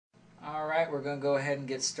right, we're going to go ahead and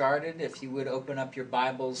get started. If you would open up your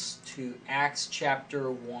Bibles to Acts chapter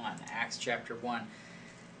 1. Acts chapter 1.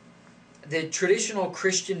 The traditional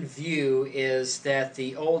Christian view is that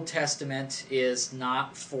the Old Testament is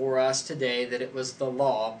not for us today, that it was the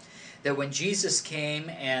law. That when Jesus came,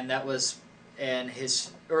 and that was in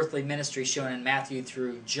his earthly ministry shown in Matthew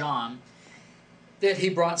through John, that he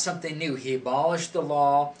brought something new. He abolished the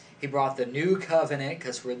law. He brought the new covenant,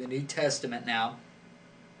 because we're in the New Testament now.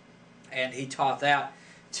 And he taught that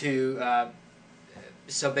to,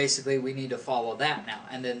 so basically we need to follow that now.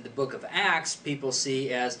 And then the book of Acts, people see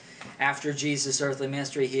as after Jesus' earthly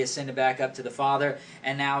ministry, he ascended back up to the Father,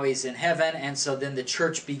 and now he's in heaven. And so then the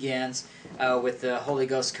church begins with the Holy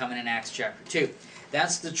Ghost coming in Acts chapter 2.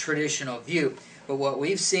 That's the traditional view. But what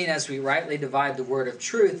we've seen as we rightly divide the word of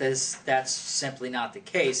truth is that's simply not the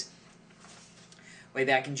case. Way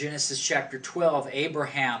back in Genesis chapter 12,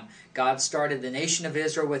 Abraham, God started the nation of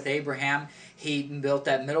Israel with Abraham. He built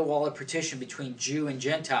that middle wall of partition between Jew and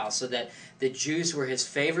Gentile so that the Jews were his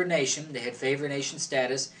favored nation. They had favored nation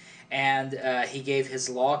status. And he gave his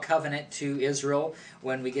law covenant to Israel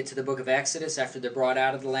when we get to the book of Exodus after they're brought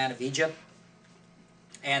out of the land of Egypt.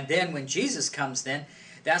 And then when Jesus comes then,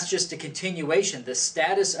 that's just a continuation. The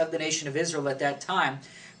status of the nation of Israel at that time,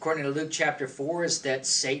 according to Luke chapter 4, is that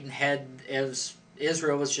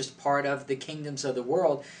Israel was just part of the kingdoms of the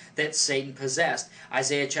world that Satan possessed.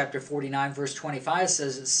 Isaiah chapter 49 verse 25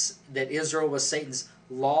 says that Israel was Satan's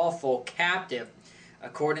lawful captive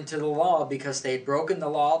according to the law. Because they had broken the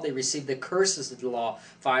law, they received the curses of the law.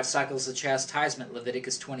 5 cycles of chastisement,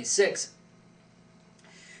 Leviticus 26.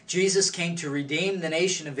 Jesus came to redeem the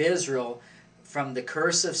nation of Israel from the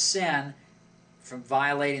curse of sin, from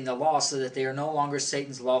violating the law, so that they are no longer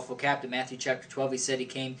Satan's lawful captive. Matthew chapter 12, he said he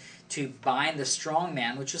came to bind the strong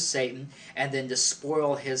man, which was Satan, and then to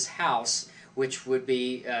spoil his house, which would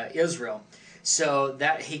be Israel. So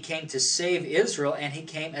that he came to save Israel, and he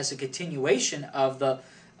came as a continuation of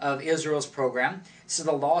Israel's program. So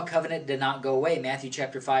the law covenant did not go away. Matthew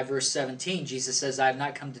chapter 5, verse 17, Jesus says, I have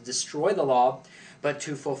not come to destroy the law, but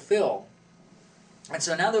to fulfill. And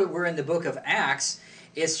so now that we're in the book of Acts,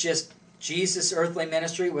 it's just Jesus' earthly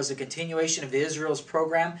ministry was a continuation of Israel's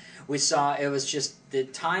program. We saw it was just the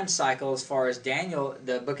time cycle as far as Daniel,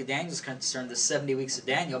 the book of Daniel is concerned, the 70 weeks of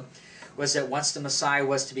Daniel, was that once the Messiah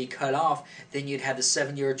was to be cut off, then you'd have the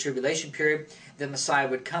 7-year tribulation period. The Messiah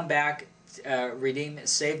would come back, redeem,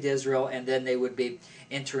 saved Israel, and then they would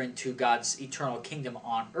enter into God's eternal kingdom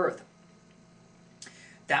on earth.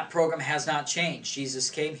 That program has not changed. Jesus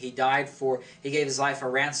came, he died he gave his life a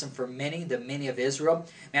ransom for many, the many of Israel.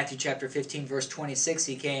 Matthew chapter 15, verse 26,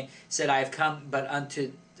 he came, said,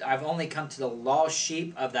 I've only come to the lost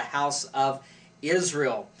sheep of the house of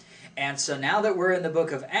Israel. And so now that we're in the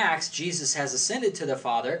book of Acts, Jesus has ascended to the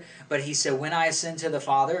Father, but he said, when I ascend to the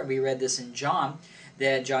Father, and we read this in John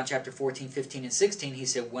chapter 14, 15, and 16, he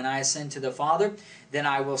said, when I ascend to the Father, then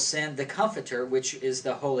I will send the Comforter, which is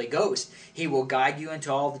the Holy Ghost. He will guide you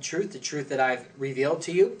into all the truth that I've revealed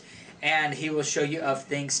to you, and he will show you of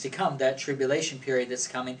things to come, that tribulation period that's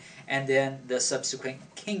coming, and then the subsequent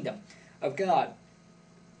kingdom of God.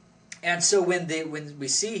 And so when we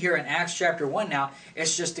see here in Acts chapter 1 now,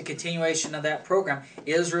 it's just a continuation of that program.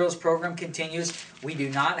 Israel's program continues. We do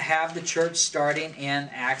not have the church starting in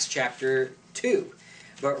Acts chapter 2.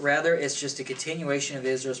 But rather it's just a continuation of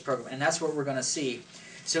Israel's program. And that's what we're going to see.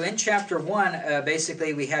 So in chapter 1,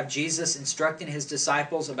 basically we have Jesus instructing his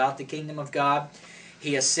disciples about the kingdom of God.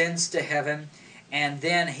 He ascends to heaven, and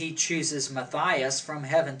then he chooses Matthias from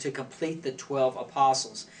heaven to complete the 12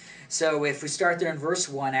 apostles. So if we start there in verse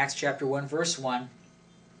 1, Acts chapter 1, verse 1,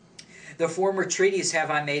 the former treatise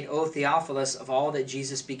have I made, O Theophilus, of all that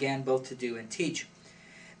Jesus began both to do and teach.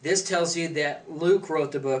 This tells you that Luke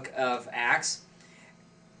wrote the book of Acts.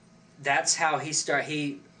 That's how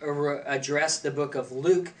he addressed the book of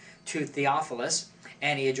Luke to Theophilus,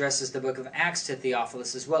 and he addresses the book of Acts to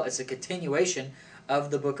Theophilus as well. It's a continuation of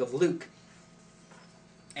the book of Luke.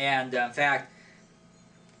 And in fact,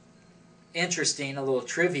 interesting, a little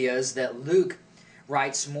trivia is that Luke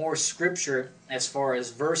writes more scripture as far as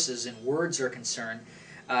verses and words are concerned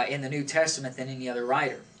in the New Testament than any other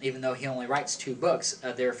writer, even though he only writes 2 books.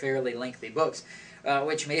 They're fairly lengthy books.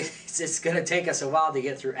 Which means it's going to take us a while to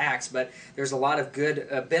get through Acts, but there's a lot of good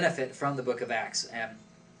benefit from the book of Acts.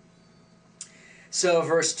 So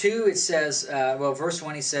verse 2, it says, verse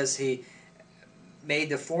 1, he says he made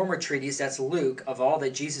the former treatise, that's Luke, of all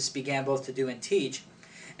that Jesus began both to do and teach,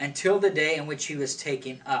 until the day in which he was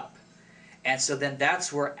taken up. And so then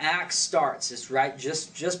that's where Acts starts. It's right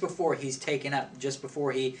just before he's taken up, just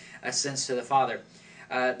before he ascends to the Father.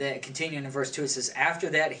 Then continuing in verse 2, it says, "After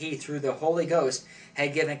that he, through the Holy Ghost,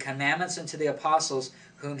 had given commandments unto the apostles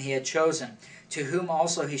whom he had chosen, to whom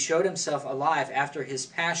also he showed himself alive after his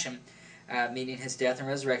passion," meaning his death and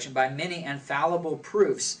resurrection, "by many infallible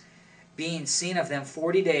proofs, being seen of them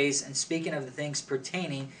 40 days, and speaking of the things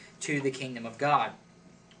pertaining to the kingdom of God."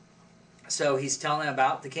 So he's telling them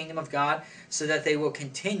about the kingdom of God so that they will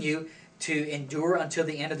continue to endure until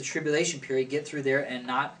the end of the tribulation period, get through there and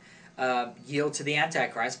not yield to the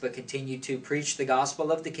Antichrist, but continue to preach the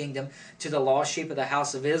gospel of the kingdom to the lost sheep of the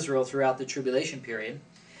house of Israel throughout the tribulation period.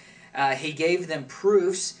 He gave them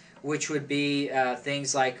proofs, which would be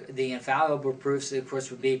things like the infallible proofs, of course,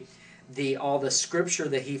 would be all the scripture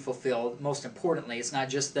that he fulfilled. Most importantly, it's not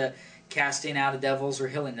just the casting out of devils or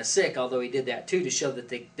healing the sick, although he did that too, to show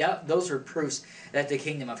that those are proofs that the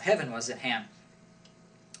kingdom of heaven was at hand,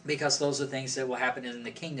 because those are things that will happen in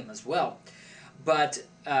the kingdom as well. But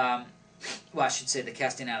well, I should say the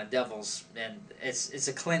casting out of devils, and it's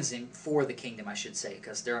a cleansing for the kingdom, I should say,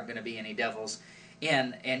 because there aren't going to be any devils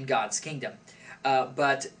in God's kingdom.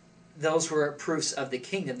 But those were proofs of the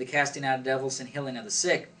kingdom, the casting out of devils and healing of the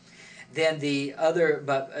sick. Then the other,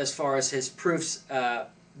 but as far as his proofs,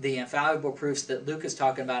 the infallible proofs that Luke is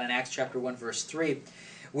talking about in Acts chapter 1 verse 3,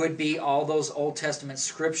 would be all those Old Testament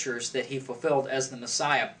scriptures that he fulfilled as the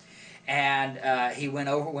Messiah. And he went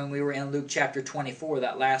over, when we were in Luke chapter 24,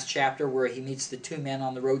 that last chapter where he meets the two men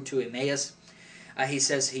on the road to Emmaus, he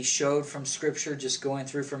says he showed from Scripture, just going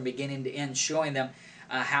through from beginning to end, showing them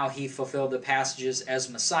how he fulfilled the passages as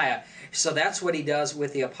Messiah. So that's what he does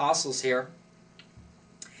with the apostles here.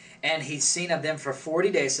 And he's seen of them for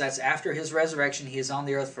 40 days. So that's after his resurrection. He is on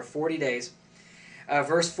the earth for 40 days.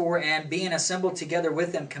 Verse 4, "And being assembled together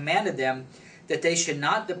with them, commanded them that they should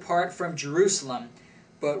not depart from Jerusalem,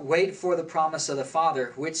 but wait for the promise of the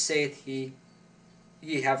Father, which saith he,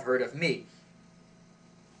 ye have heard of me."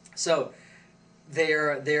 So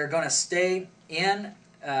they're going to stay in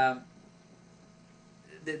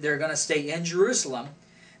Jerusalem,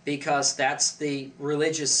 because that's the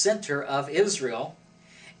religious center of Israel,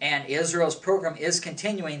 and Israel's program is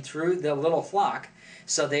continuing through the little flock.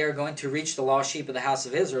 So they are going to reach the lost sheep of the house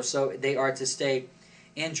of Israel. So they are to stay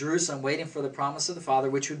in Jerusalem, waiting for the promise of the Father,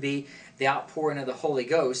 which would be the outpouring of the Holy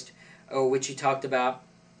Ghost, which he talked about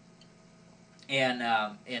in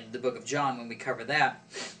the book of John when we cover that.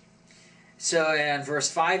 So in verse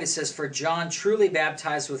 5 it says, "For John truly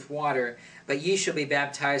baptized with water, but ye shall be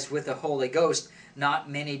baptized with the Holy Ghost not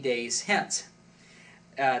many days hence."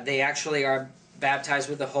 They actually are baptized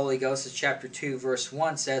with the Holy Ghost, as chapter 2 verse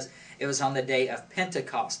 1 says. It was on the day of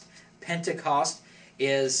Pentecost. Pentecost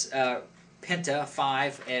is Penta,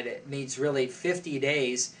 5, and it means really 50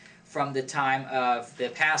 days from the time of the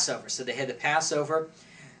Passover. So they had the Passover.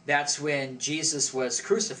 That's when Jesus was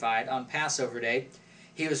crucified on Passover Day.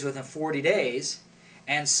 He was within 40 days.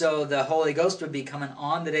 And so the Holy Ghost would be coming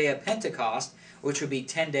on the day of Pentecost, which would be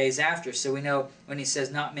 10 days after. So we know when he says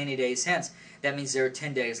not many days hence, that means there are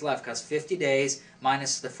 10 days left, because 50 days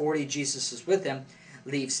minus the 40 Jesus is with him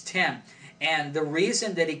leaves 10. And the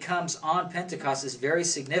reason that he comes on Pentecost is very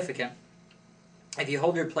significant. If you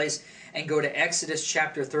hold your place and go to Exodus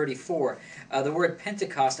chapter 34, the word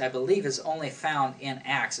Pentecost, I believe, is only found in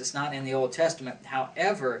Acts. It's not in the Old Testament.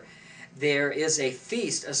 However, there is a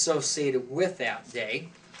feast associated with that day,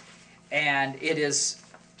 and it is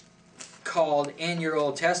called, in your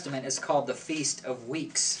Old Testament, it's called the Feast of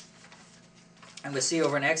Weeks. And we see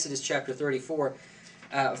over in Exodus chapter 34,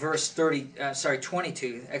 verse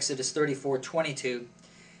 22, Exodus 34:22,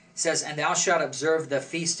 says, "And thou shalt observe the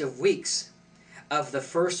Feast of Weeks, of the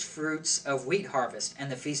first fruits of wheat harvest,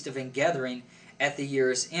 and the feast of ingathering at the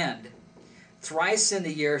year's end. Thrice in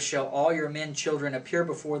the year shall all your men children appear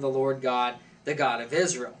before the Lord God, the God of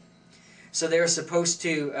Israel." So they're supposed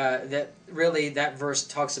to, that verse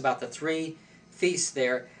talks about the three feasts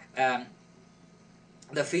there.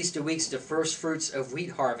 The Feast of Weeks, the first fruits of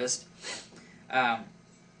wheat harvest.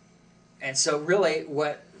 And so really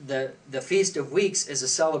what the Feast of Weeks is a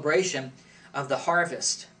celebration of the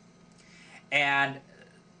harvest and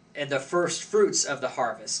the first fruits of the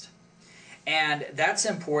harvest. And that's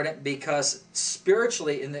important because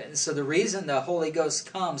spiritually, so the reason the Holy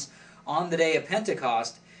Ghost comes on the day of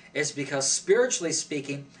Pentecost is because spiritually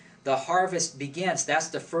speaking, the harvest begins. That's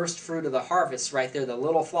the first fruit of the harvest right there, the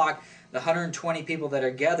little flock, the 120 people that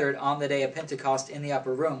are gathered on the day of Pentecost in the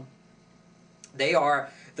upper room. They are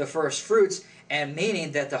the first fruits, and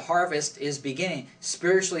meaning that the harvest is beginning.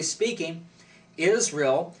 Spiritually speaking,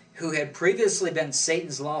 Israel, who had previously been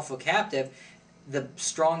Satan's lawful captive, the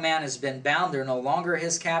strong man has been bound. They're no longer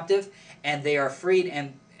his captive, and they are freed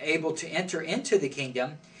and able to enter into the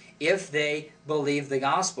kingdom if they believe the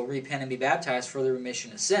gospel, repent and be baptized for the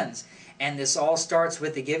remission of sins. And this all starts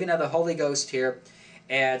with the giving of the Holy Ghost here.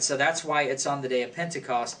 And so that's why it's on the day of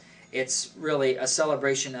Pentecost. It's really a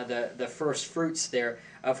celebration of the first fruits there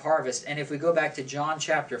of harvest. And if we go back to John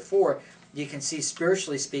chapter 4, you can see,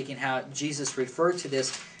 spiritually speaking, how Jesus referred to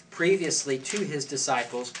this previously to his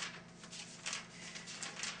disciples.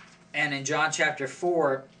 And in John chapter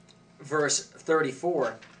 4, verse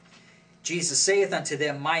 34, Jesus saith unto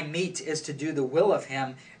them, My meat is to do the will of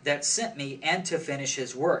him that sent me, and to finish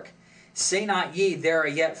his work. Say not ye, There are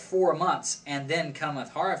yet 4 months, and then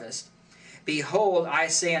cometh harvest. Behold, I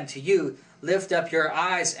say unto you, Lift up your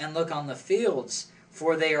eyes, and look on the fields,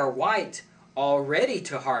 for they are white, already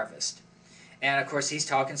to harvest. And of course he's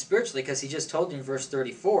talking spiritually, because he just told you in verse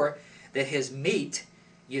 34 that his meat,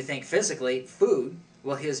 you think physically, food,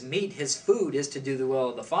 well, his meat, his food is to do the will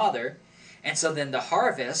of the Father. And so then the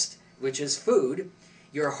harvest, which is food,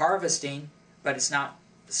 you're harvesting, but it's not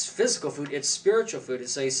physical food, it's spiritual food. And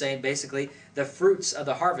so he's saying basically the fruits of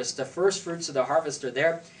the harvest, the first fruits of the harvest are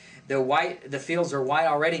there. The fields are white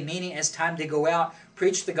already, meaning it's time to go out,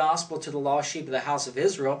 preach the gospel to the lost sheep of the house of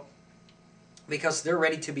Israel, because they're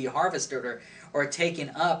ready to be harvested or taken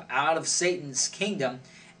up out of Satan's kingdom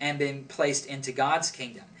and being placed into God's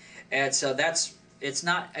kingdom. And so it's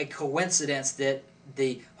not a coincidence that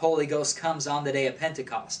the Holy Ghost comes on the day of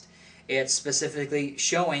Pentecost. It's specifically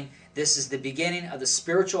showing this is the beginning of the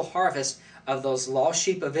spiritual harvest of those lost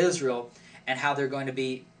sheep of Israel, and how they're going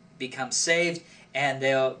to become saved, and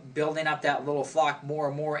they're building up that little flock more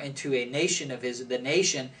and more into a nation of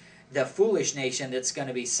Israel, the foolish nation that's going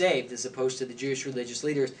to be saved, as opposed to the Jewish religious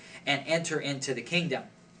leaders, and enter into the kingdom.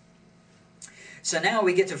 So now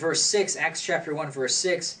we get to verse 6, Acts chapter 1, verse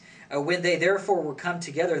 6. When they therefore were come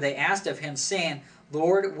together, they asked of him, saying,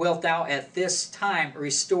 Lord, wilt thou at this time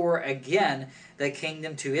restore again the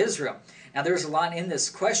kingdom to Israel? Now there's a lot in this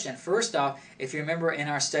question. First off, if you remember in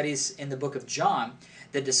our studies in the book of John,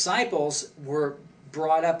 the disciples were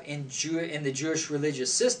brought up in the Jewish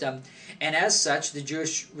religious system, and as such, the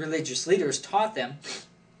Jewish religious leaders taught them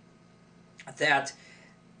that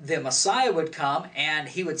the Messiah would come and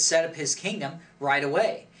he would set up his kingdom right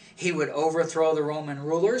away. He would overthrow the Roman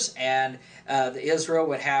rulers, and Israel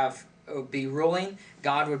would be ruling.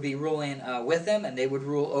 God would be ruling with them, and they would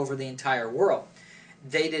rule over the entire world.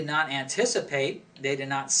 They did not anticipate, they did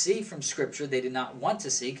not see from Scripture, they did not want to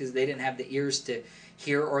see, because they didn't have the ears to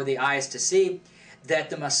hear or the eyes to see, that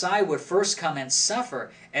the Messiah would first come and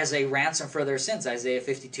suffer as a ransom for their sins. Isaiah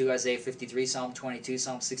 52, Isaiah 53, Psalm 22,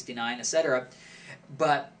 Psalm 69, etc.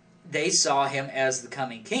 But they saw him as the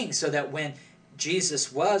coming king, so that when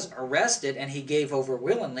Jesus was arrested and he gave over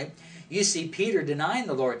willingly, you see Peter denying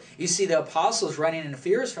the Lord. You see the apostles running in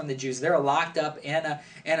fears from the Jews. They're locked up in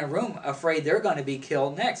a room, afraid they're going to be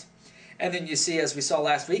killed next. And then you see, as we saw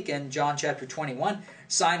last week in John chapter 21,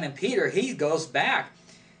 Simon Peter, he goes back.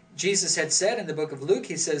 Jesus had said in the book of Luke,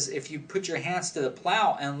 he says, if you put your hands to the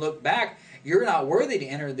plow and look back, you're not worthy to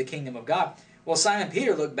enter the kingdom of God. Well, Simon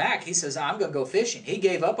Peter looked back. He says, I'm going to go fishing. He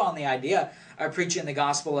gave up on the idea of preaching the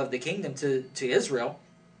gospel of the kingdom to Israel.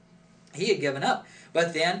 He had given up.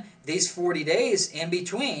 But then these 40 days in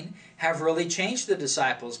between have really changed the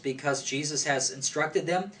disciples, because Jesus has instructed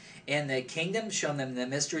them in the kingdom, shown them the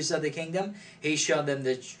mysteries of the kingdom. He showed them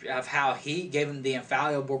of how he gave them the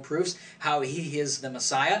infallible proofs, how he is the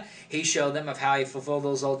Messiah. He showed them of how he fulfilled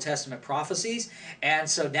those Old Testament prophecies. And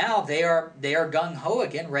so now they are gung-ho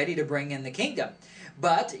again, ready to bring in the kingdom.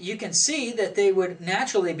 But you can see that they would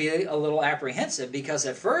naturally be a little apprehensive, because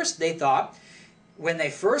at first they thought, when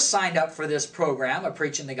they first signed up for this program of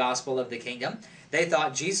preaching the gospel of the kingdom, they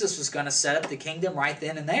thought Jesus was going to set up the kingdom right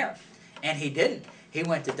then and there. And he didn't. He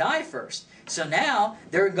went to die first. So now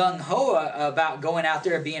they're gung-ho about going out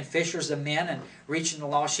there and being fishers of men and reaching the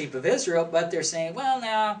lost sheep of Israel, but they're saying, well,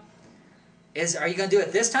 now, are you going to do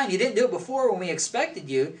it this time? You didn't do it before when we expected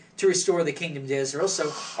you to restore the kingdom to Israel,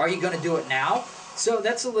 so are you going to do it now? So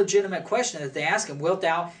that's a legitimate question that they ask him. Wilt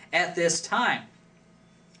thou at this time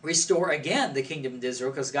restore again the kingdom of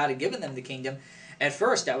Israel? Because God had given them the kingdom at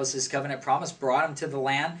first. That was his covenant promise, brought them to the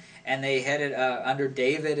land, and they headed under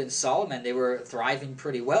David and Solomon. They were thriving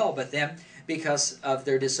pretty well, but then because of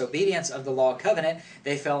their disobedience of the law covenant,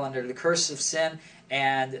 they fell under the curse of sin,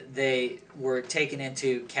 and they were taken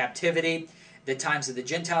into captivity. The times of the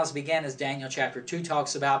Gentiles began, as Daniel chapter 2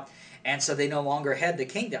 talks about, and so they no longer had the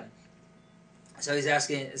kingdom. So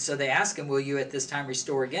they ask him, will you at this time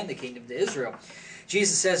restore again the kingdom to Israel?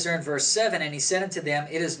 Jesus says there in verse 7, And he said unto them,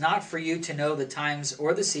 It is not for you to know the times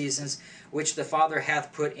or the seasons which the Father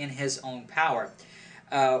hath put in his own power.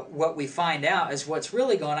 what we find out is what's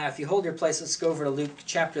really going on. If you hold your place, let's go over to Luke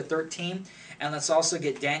chapter 13, and let's also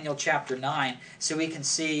get Daniel chapter 9, so we can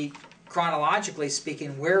see, chronologically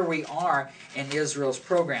speaking, where we are in Israel's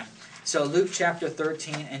program. So Luke chapter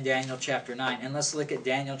 13 and Daniel chapter 9. And let's look at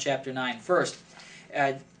Daniel chapter 9 first.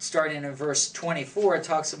 Starting in verse 24, it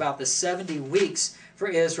talks about the 70 weeks for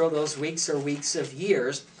Israel. Those weeks are weeks of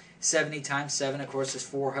years. 70 times 7, of course, is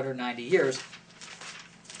 490 years.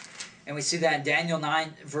 And we see that in Daniel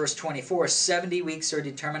 9, verse 24, 70 weeks are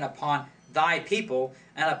determined upon thy people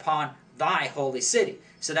and upon thy holy city.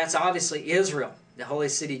 So that's obviously Israel, the holy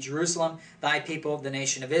city Jerusalem, thy people, the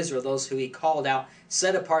nation of Israel, those who he called out,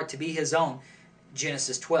 set apart to be his own,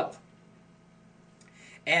 Genesis 12.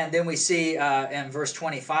 And then we see in verse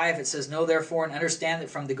 25, it says, Know therefore and understand that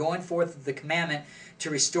from the going forth of the commandment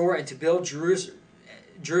to restore and to build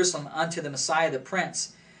Jerusalem unto the Messiah the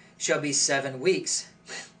Prince shall be 7 weeks,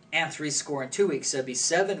 and 62 weeks. So it'll be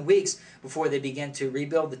 7 weeks before they begin to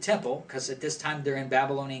rebuild the temple, because at this time they're in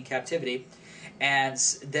Babylonian captivity. And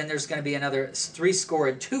then there's going to be another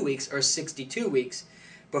 62 weeks, or 62 weeks,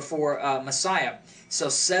 before Messiah. So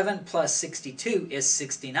 7 plus 62 is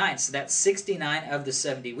 69. So that's 69 of the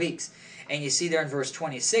 70 weeks. And you see there in verse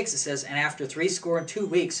 26, it says, And after 62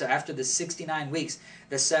 weeks, so after the 69 weeks,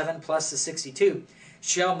 the 7 plus the 62,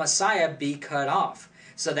 shall Messiah be cut off.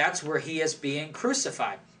 So that's where he is being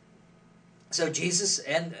crucified. So Jesus,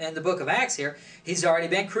 in the book of Acts here, he's already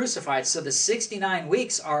been crucified. So the 69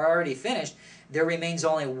 weeks are already finished. There remains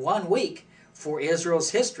only 1 week for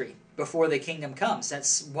Israel's history before the kingdom comes.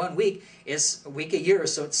 That's 1 week is a week a year,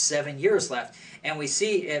 so it's 7 years left. And we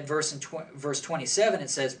see at verse 27, it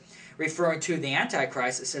says, referring to the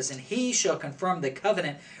Antichrist, it says, And he shall confirm the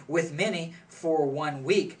covenant with many for 1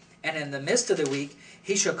 week. And in the midst of the week,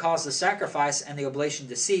 he shall cause the sacrifice and the oblation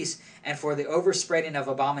to cease, and for the overspreading of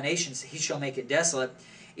abominations he shall make it desolate,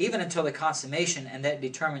 even until the consummation, and that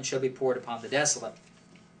determined shall be poured upon the desolate.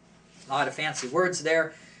 A lot of fancy words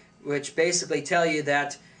there, which basically tell you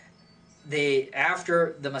that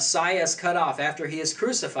after the Messiah is cut off, after he is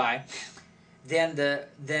crucified, then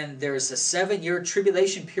there's a 7-year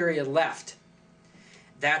tribulation period left.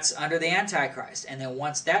 That's under the Antichrist. And then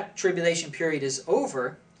once that tribulation period is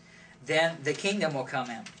over, then the kingdom will come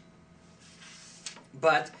in.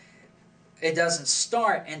 But it doesn't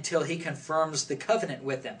start until he confirms the covenant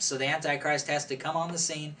with them. So the Antichrist has to come on the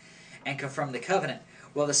scene and confirm the covenant.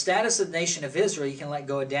 Well, the status of the nation of Israel, you can let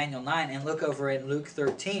go of Daniel 9 and look over in Luke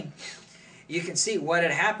 13. You can see what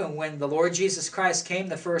had happened when the Lord Jesus Christ came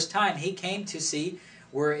the first time. He came to see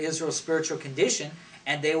where Israel's spiritual condition,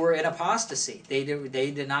 and they were in apostasy. They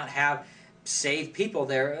did not have saved people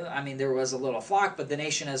there. I mean, there was a little flock, but the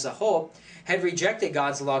nation as a whole had rejected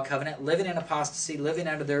God's law covenant, living in apostasy, living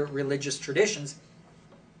under their religious traditions.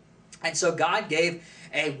 And so God gave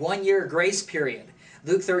a 1-year grace period.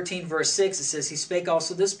 Luke 13, verse 6, it says, He spake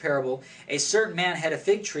also this parable, A certain man had a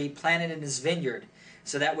fig tree planted in his vineyard.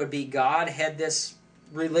 So that would be God had this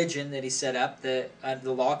religion that he set up, the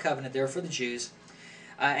law covenant there for the Jews.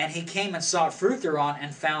 And he came and sought fruit thereon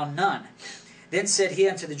and found none. Then said he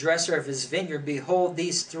unto the dresser of his vineyard, Behold,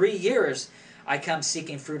 these 3 years I come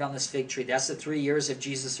seeking fruit on this fig tree. That's the 3 years of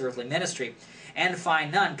Jesus' earthly ministry. And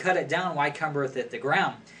find none. Cut it down. Why cumbereth it the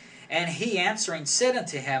ground? And he answering said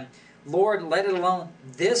unto him, Lord, let it alone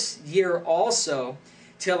this year also,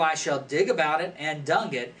 till I shall dig about it and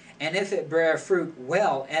dung it. And if it bear fruit,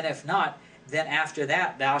 well. And if not, then after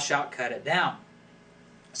that thou shalt cut it down.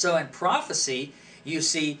 So in prophecy, you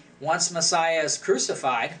see, once Messiah is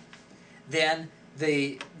crucified, then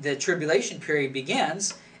the tribulation period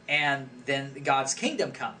begins, and then God's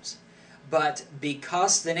kingdom comes. But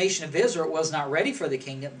because the nation of Israel was not ready for the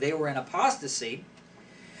kingdom, they were in apostasy,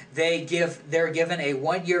 they're given a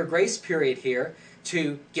 1-year grace period here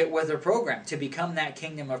to get with their program, to become that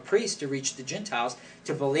kingdom of priests, to reach the Gentiles,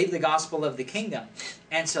 to believe the gospel of the kingdom.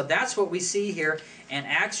 And so that's what we see here in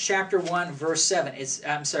Acts chapter 1, verse 7.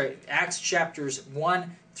 Acts chapters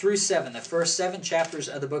 1 through 7, the first 7 chapters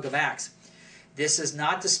of the book of Acts. This is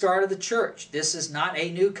not the start of the church. This is not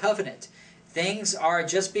a new covenant. Things are,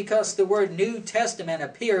 just because the word New Testament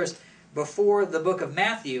appears before the book of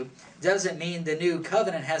Matthew doesn't mean the new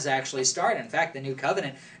covenant has actually started. In fact, the new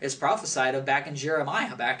covenant is prophesied of back in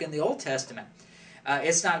Jeremiah, back in the Old Testament.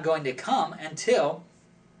 It's not going to come until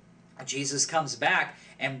Jesus comes back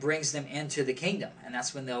and brings them into the kingdom. And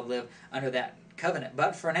that's when they'll live under that covenant.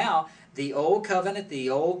 But for now, the old covenant, the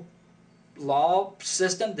old law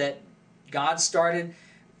system that God started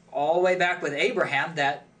all the way back with Abraham,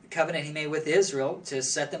 that covenant he made with Israel to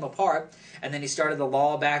set them apart, and then he started the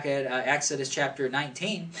law back at Exodus chapter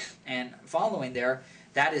 19 and following there,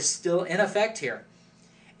 that is still in effect here.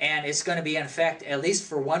 and it's going to be in effect at least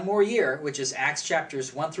for one more year, which is Acts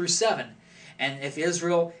chapters 1 through 7. And if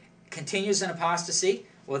Israel continues in apostasy,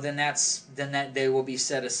 well, then they will be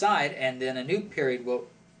set aside, and then a new period will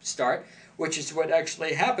start, which is what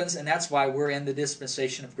actually happens, and that's why we're in the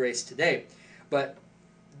dispensation of grace today. But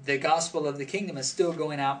the gospel of the kingdom is still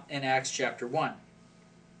going out in Acts chapter 1.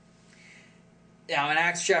 Now, in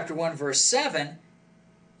Acts chapter 1, verse 7,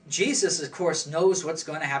 Jesus, of course, knows what's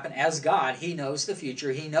going to happen as God. He knows the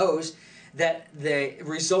future. He knows that the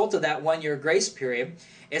result of that one-year grace period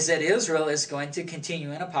is that Israel is going to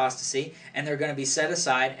continue in apostasy, and they're going to be set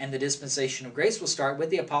aside, and the dispensation of grace will start with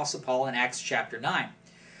the Apostle Paul in Acts chapter 9.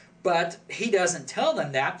 But he doesn't tell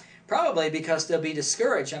them that, probably because they'll be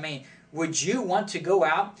discouraged. I mean, would you want to go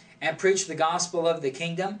out and preach the gospel of the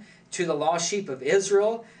kingdom to the lost sheep of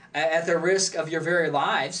Israel at the risk of your very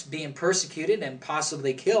lives being persecuted and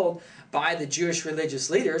possibly killed by the Jewish religious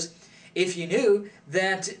leaders if you knew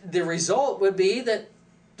that the result would be that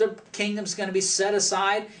the kingdom's going to be set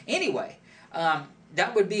aside anyway?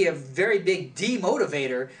 That would be a very big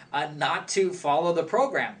demotivator not to follow the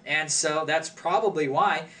program. And so that's probably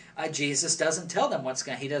why Jesus doesn't tell them what's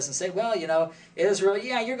going to. He doesn't say, well, you know, Israel,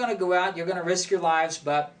 yeah, you're going to go out, you're going to risk your lives,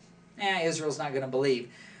 but Israel's not going to believe.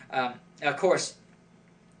 Of course,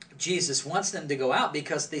 Jesus wants them to go out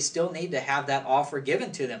because they still need to have that offer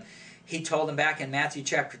given to them. He told them back in Matthew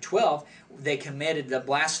chapter 12, they committed the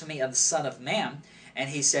blasphemy of the Son of Man, and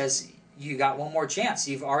he says, you got one more chance.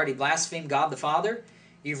 You've already blasphemed God the Father.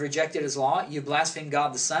 You've rejected His law. You've blasphemed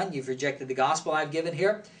God the Son. You've rejected the gospel I've given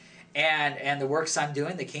here, and the works I'm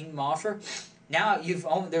doing, the kingdom offer. Now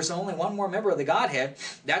there's only one more member of the Godhead.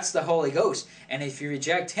 That's the Holy Ghost. And if you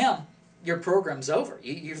reject Him, your program's over.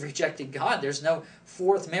 You've rejected God. There's no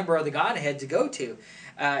fourth member of the Godhead to go to.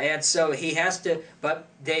 And so He has to, but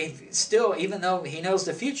they still, even though He knows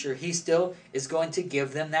the future, He still is going to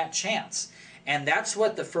give them that chance. And that's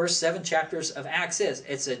what the first 7 chapters of Acts is.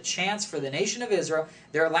 It's a chance for the nation of Israel,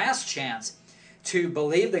 their last chance, to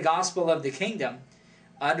believe the gospel of the kingdom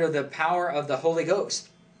under the power of the Holy Ghost.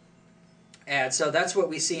 And so that's what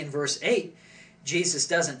we see in verse 8. Jesus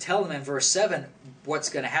doesn't tell them in verse 7 what's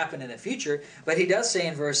going to happen in the future, but He does say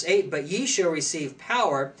in verse 8, but ye shall receive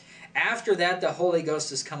power. After that the Holy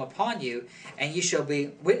Ghost is come upon you, and ye shall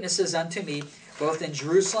be witnesses unto me, both in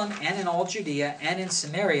Jerusalem and in all Judea and in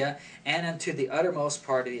Samaria and unto the uttermost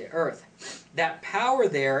part of the earth. That power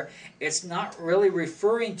there, it's not really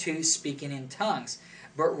referring to speaking in tongues,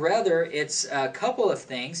 but rather it's a couple of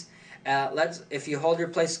things. If you hold your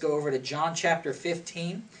place, go over to John chapter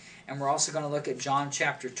 15, and we're also going to look at John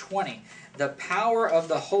chapter 20. The power of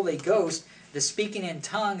the Holy Ghost, the speaking in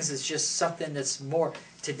tongues, is just something that's more,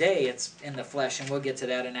 today it's in the flesh, and we'll get to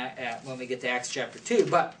that when we get to Acts chapter 2.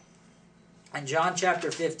 But in John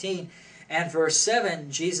chapter 15 and verse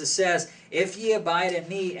 7, Jesus says, if ye abide in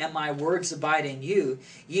me, and my words abide in you,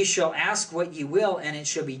 ye shall ask what ye will, and it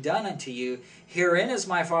shall be done unto you. Herein is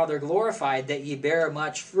my Father glorified, that ye bear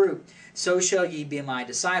much fruit. So shall ye be my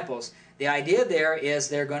disciples. The idea there is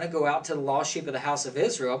they're going to go out to the lost sheep of the house of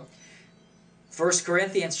Israel. 1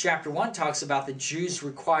 Corinthians chapter 1 talks about the Jews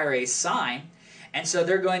require a sign. And so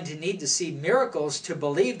they're going to need to see miracles to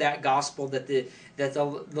believe that gospel that the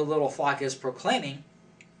little flock is proclaiming.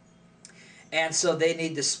 And so they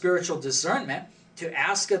need the spiritual discernment to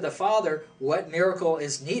ask of the Father what miracle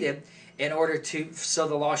is needed in order so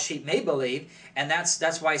the lost sheep may believe. And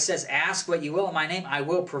that's why He says, ask what you will in my name, I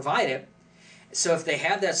will provide it. So if they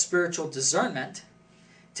have that spiritual discernment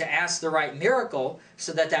to ask the right miracle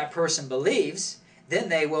so that that person believes, then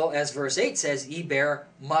they will, as verse 8 says, ye bear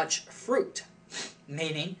much fruit.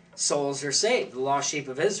 Meaning souls are saved. The lost sheep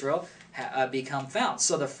of Israel become found.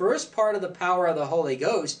 So the first part of the power of the Holy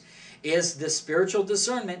Ghost is the spiritual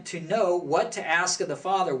discernment to know what to ask of the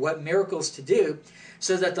Father, what miracles to do,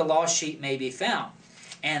 so that the lost sheep may be found.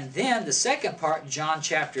 And then the second part, John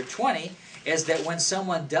chapter 20, is that when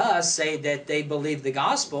someone does say that they believe the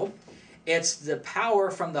gospel, it's the power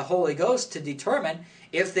from the Holy Ghost to determine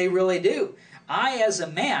if they really do. I, as a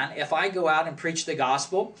man, if I go out and preach the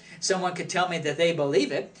gospel, someone could tell me that they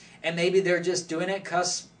believe it, and maybe they're just doing it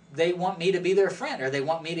because they want me to be their friend, or they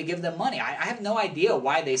want me to give them money. I have no idea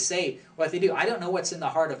why they say what they do. I don't know what's in the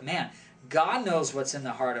heart of man. God knows what's in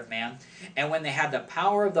the heart of man, and when they have the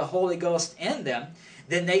power of the Holy Ghost in them,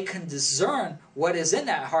 then they can discern what is in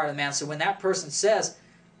that heart of man. So when that person says,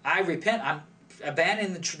 I repent, I'm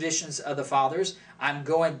abandoning the traditions of the fathers, I'm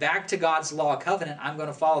going back to God's law covenant, I'm going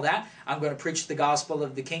to follow that, I'm going to preach the gospel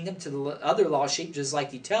of the kingdom to the other lost sheep, just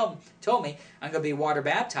like you told me, I'm going to be water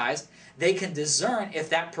baptized. They can discern if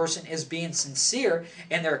that person is being sincere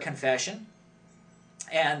in their confession,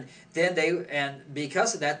 And then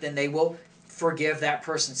because of that, then they will forgive that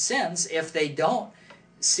person's sins. If they don't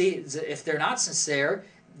if they're not sincere,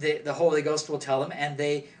 the Holy Ghost will tell them, and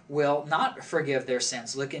they will not forgive their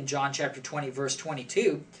sins. Look in John chapter 20, verse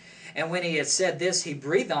 22. And when he had said this, he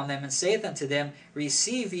breathed on them, and saith unto them,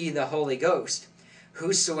 Receive ye the Holy Ghost.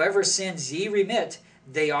 Whosoever sins ye remit,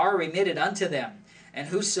 they are remitted unto them. And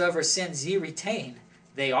whosoever sins ye retain,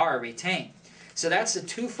 they are retained. So that's the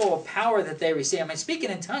twofold power that they receive. I mean, speaking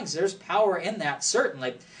in tongues, there's power in that,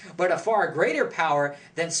 certainly. But a far greater power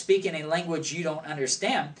than speaking a language you don't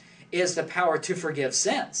understand is the power to forgive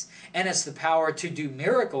sins. And it's the power to do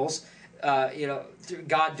miracles,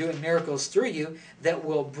 God doing miracles through you that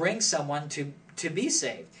will bring someone to be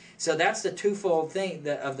saved. So that's the twofold thing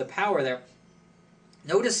of the power there.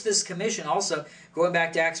 Notice this commission also, going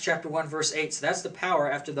back to Acts chapter 1, verse 8. So that's the power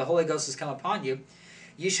after the Holy Ghost has come upon you.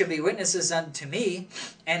 You shall be witnesses unto me.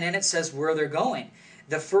 And then it says where they're going.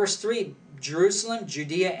 The first three, Jerusalem,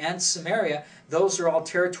 Judea, and Samaria, those are all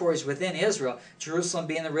territories within Israel. Jerusalem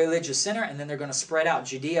being the religious center, and then they're going to spread out.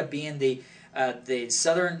 Judea being the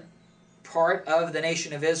southern part of the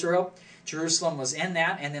nation of Israel. Jerusalem was in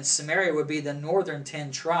that, and then Samaria would be the northern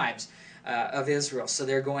 10 tribes of Israel. So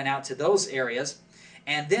they're going out to those areas.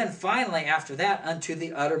 And then finally, after that, unto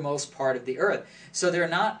the uttermost part of the earth. So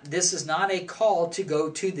this is not a call to go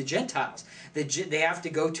to the Gentiles. They have to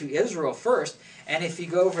go to Israel first. And if you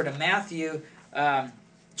go over to Matthew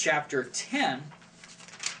chapter 10,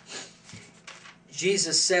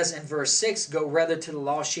 Jesus says in verse 6, Go rather to the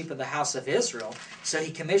lost sheep of the house of Israel. So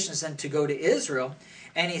he commissions them to go to Israel.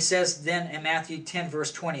 And he says then in Matthew 10,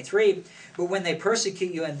 verse 23, But when they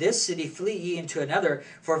persecute you in this city, flee ye into another.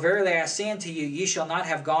 For verily I say unto you, ye shall not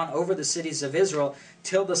have gone over the cities of Israel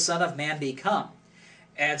till the Son of Man be come.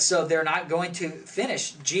 And so they're not going to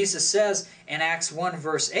finish. Jesus says in Acts 1,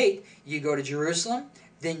 verse 8, you go to Jerusalem,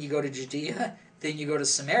 then you go to Judea, then you go to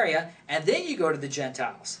Samaria, and then you go to the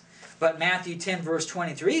Gentiles. But Matthew 10, verse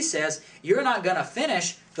 23 says, you're not going to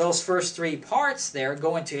finish those first three parts there,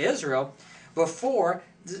 going to Israel, before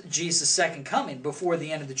Jesus' second coming, before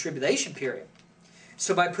the end of the tribulation period.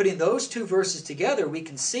 So by putting those two verses together, we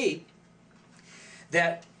can see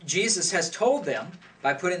that Jesus has told them,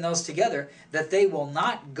 by putting those together, that they will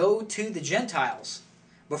not go to the Gentiles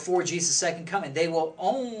before Jesus' second coming. They will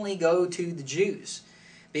only go to the Jews,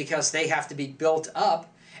 because they have to be built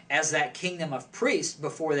up as that kingdom of priests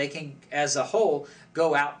before they can, as a whole,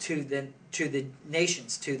 go out to the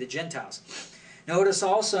nations, to the Gentiles. Notice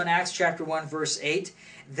also in Acts chapter 1, verse 8,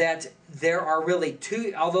 that there are really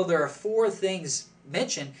two, although there are four things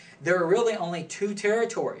mentioned, there are really only two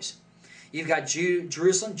territories. You've got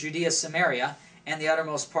Jerusalem, Judea, Samaria, and the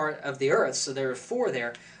uttermost part of the earth. So there are four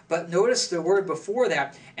there. But notice the word before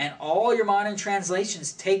that, and all your modern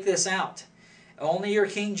translations take this out. Only your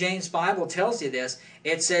King James Bible tells you this.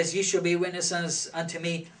 It says, you shall be witnesses unto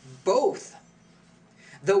me both.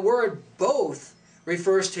 The word both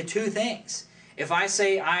refers to two things. If I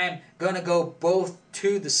say I'm going to go both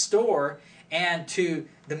to the store and to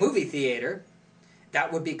the movie theater,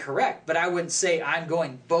 that would be correct. But I wouldn't say I'm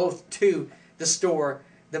going both to the store,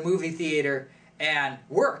 the movie theater, and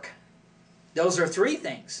work. Those are three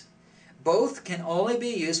things. Both can only be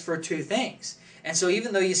used for two things. And so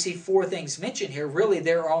even though you see four things mentioned here, really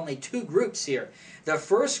there are only two groups here. The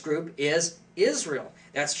first group is Israel.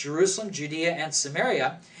 That's Jerusalem, Judea, and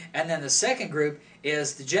Samaria. And then the second group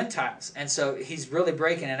is the Gentiles. And so he's really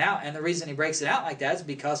breaking it out. And the reason he breaks it out like that is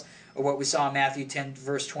because of what we saw in Matthew 10,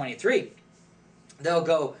 verse 23. They'll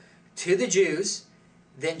go to the Jews.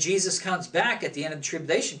 Then Jesus comes back at the end of the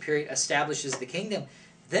tribulation period, establishes the kingdom.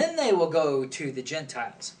 Then they will go to the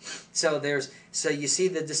Gentiles. So you see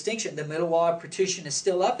the distinction. The middle wall of partition is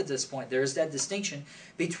still up at this point. There is that distinction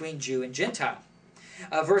between Jew and Gentile.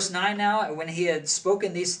 Verse 9 now, when he had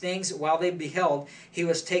spoken these things while they beheld, he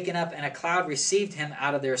was taken up, and a cloud received him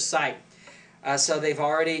out of their sight. So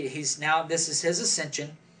this is his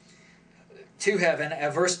ascension to heaven.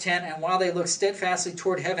 Verse 10, and while they looked steadfastly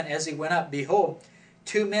toward heaven as he went up, behold,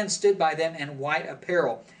 two men stood by them in white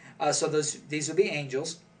apparel. So these would be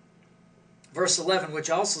angels. Verse 11, which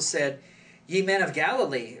also said, Ye men of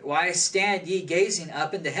Galilee, why stand ye gazing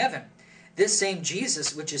up into heaven? This same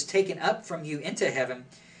Jesus, which is taken up from you into heaven,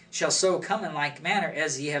 shall so come in like manner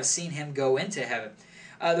as ye have seen him go into heaven.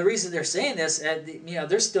 The reason they're saying this,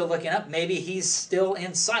 they're still looking up. Maybe he's still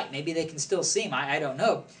in sight. Maybe they can still see him. I don't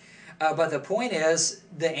know. But the point is,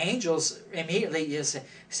 the angels immediately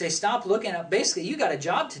say, stop looking up. Basically, you got a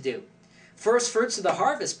job to do. First fruits of the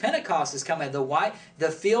harvest, Pentecost is coming.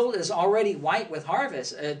 The field is already white with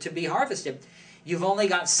harvest to be harvested. You've only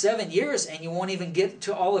got 7 years, and you won't even get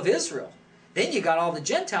to all of Israel. Then you got all the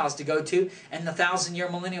Gentiles to go to and the 1,000-year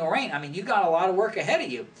millennial reign. I mean, you got a lot of work ahead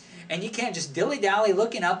of you. And you can't just dilly-dally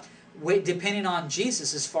looking up, depending on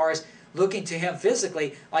Jesus as far as looking to him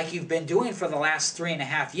physically like you've been doing for the last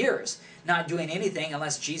 3.5 years. Not doing anything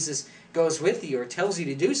unless Jesus goes with you or tells you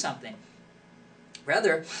to do something.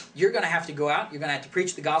 Rather, you're going to have to go out, you're going to have to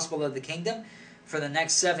preach the gospel of the kingdom for the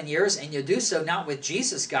next 7 years, and you'll do so not with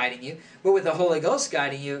Jesus guiding you, but with the Holy Ghost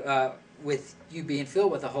guiding you, with you being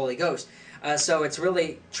filled with the Holy Ghost. So it's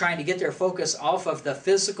really trying to get their focus off of the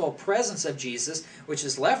physical presence of Jesus, which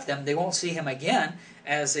has left them. They won't see him again.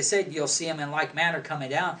 As they said, you'll see him in like manner coming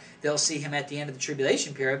down. They'll see him at the end of the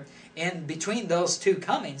tribulation period. In between those two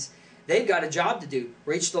comings, they've got a job to do.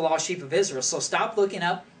 Reach the lost sheep of Israel. So stop looking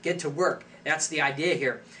up, get to work. That's the idea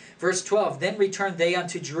here. Verse 12, then returned they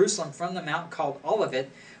unto Jerusalem from the mount called Olivet,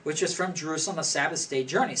 which is from Jerusalem a Sabbath day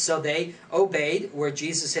journey. So they obeyed where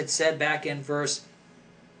Jesus had said back in verse,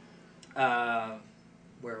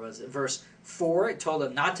 Verse 4, it told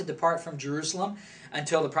them not to depart from Jerusalem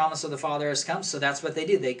until the promise of the Father has come. So that's what they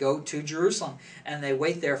do. They go to Jerusalem and they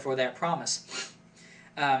wait there for that promise.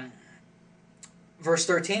 Verse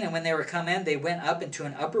 13, and when they were come in, they went up into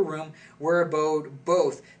an upper room where abode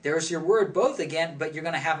both. There's your word both again, but you're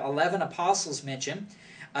going to have 11 apostles mentioned.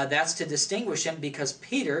 That's to distinguish him because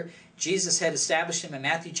Peter, Jesus had established him in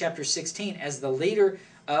Matthew chapter 16 as the leader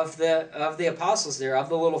of the apostles there, of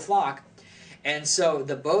the little flock. And so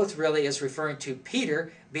the both really is referring to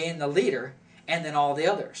Peter being the leader and then all the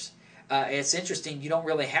others. It's interesting, you don't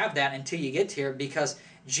really have that until you get here because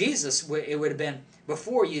Jesus, it would have been,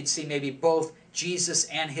 before you'd see maybe both Jesus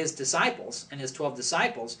and his disciples, and his 12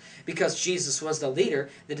 disciples, because Jesus was the leader,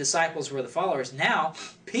 the disciples were the followers. Now,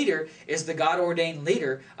 Peter is the God-ordained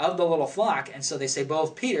leader of the little flock, and so they say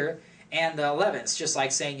both Peter and the 11. It's just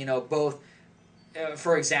like saying, both,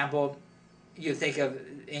 for example, you think of,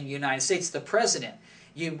 in the United States, the president.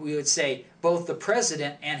 We would say both the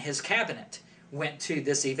president and his cabinet went to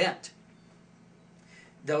this event.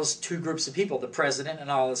 Those two groups of people, the president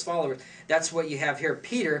and all his followers, that's what you have here.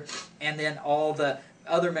 Peter and then all the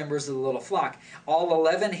other members of the little flock. All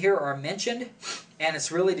 11 here are mentioned, and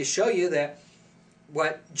it's really to show you that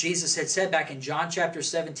what Jesus had said back in John chapter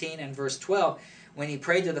 17 and verse 12, when he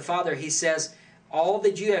prayed to the Father, he says, all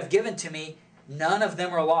that you have given to me, none of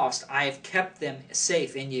them are lost. I have kept them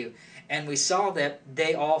safe in you. And we saw that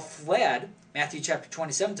they all fled. Matthew chapter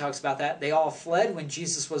 27 talks about that. They all fled when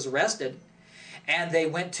Jesus was arrested. And they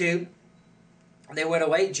went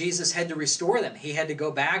away. Jesus had to restore them. He had to go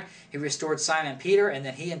back. He restored Simon Peter, and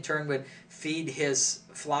then he in turn would feed his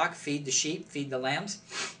flock, feed the sheep, feed the lambs.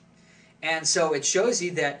 And so it shows you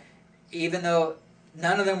that even though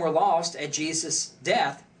none of them were lost at Jesus'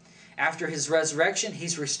 death, after his resurrection,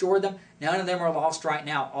 he's restored them. None of them are lost right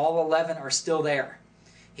now. All 11 are still there.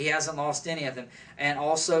 He hasn't lost any of them. And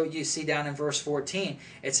also, you see down in verse 14,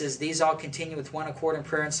 it says, these all continue with one accord in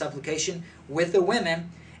prayer and supplication with the women,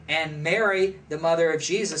 and Mary, the mother of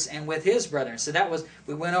Jesus, and with his brethren. So that was,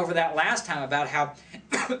 we went over that last time about how,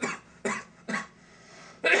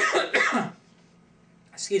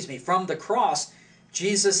 excuse me, from the cross,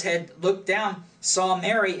 Jesus had looked down, saw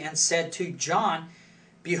Mary, and said to John,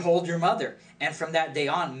 behold your mother. And from that day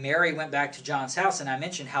on, Mary went back to John's house, and I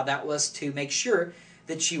mentioned how that was to make sure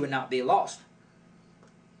that she would not be lost.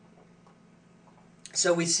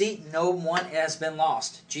 So we see no one has been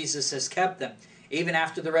lost. Jesus has kept them. Even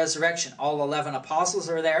after the resurrection, all 11 apostles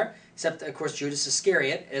are there, except, of course, Judas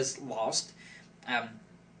Iscariot is lost,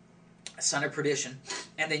 son of perdition.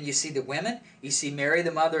 And then you see the women, you see Mary,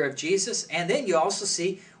 the mother of Jesus, and then you also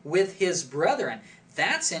see with his brethren.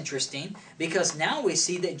 That's interesting, because now we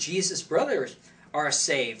see that Jesus' brothers are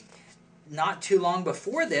saved. Not too long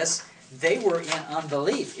before this, they were in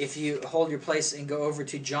unbelief. If you hold your place and go over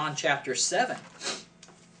to John chapter 7.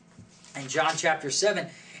 In John chapter 7,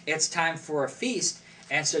 it's time for a feast,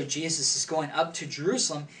 and so Jesus is going up to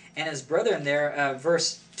Jerusalem, and his brethren there,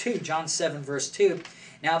 verse 2, John 7, verse 2,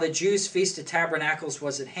 now the Jews' feast of tabernacles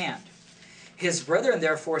was at hand. His brethren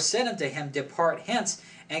therefore said unto him, depart hence,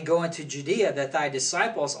 and go into Judea, that thy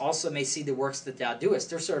disciples also may see the works that thou doest.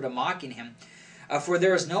 They're sort of mocking him. For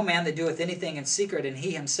there is no man that doeth anything in secret, and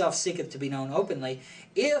he himself seeketh to be known openly.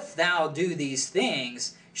 If thou do these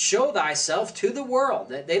things, show thyself to the world.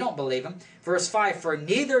 They don't believe him. Verse 5, for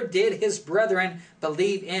neither did his brethren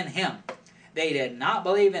believe in him. They did not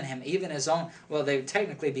believe in him, even his own, well, they would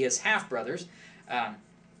technically be his half-brothers. As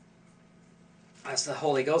the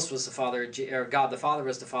Holy Ghost was the father, or God the Father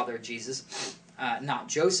was the father of Jesus, not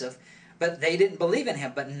Joseph. But they didn't believe in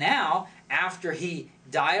him. But now, after he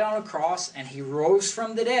died on a cross and he rose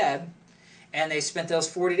from the dead, and they spent those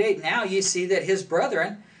 40 days, now you see that his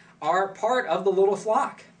brethren are part of the little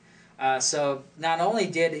flock. So not only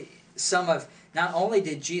did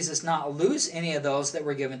Jesus not lose any of those that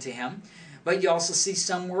were given to him, but you also see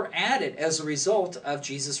some were added as a result of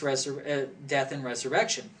Jesus' death and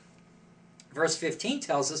resurrection. Verse 15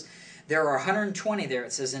 tells us there are 120 there.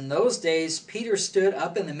 It says, "In those days Peter stood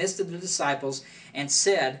up in the midst of the disciples and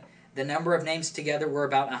said," the number of names together were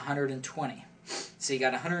about 120. So you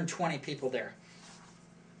got 120 people there.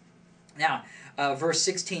 Now, verse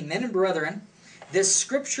 16, "Men and brethren, this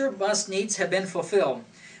scripture must needs have been fulfilled,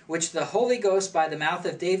 which the Holy Ghost by the mouth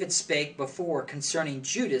of David spake before concerning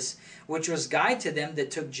Judas, which was guide to them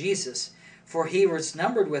that took Jesus. For he was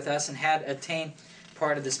numbered with us and had attained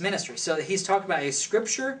part of this ministry." So he's talking about a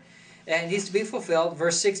scripture that needs to be fulfilled.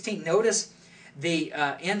 Verse 16, notice the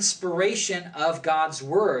inspiration of God's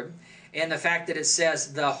word and the fact that it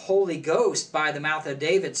says the Holy Ghost by the mouth of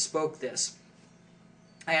David spoke this.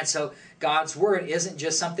 And so God's word isn't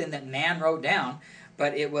just something that man wrote down,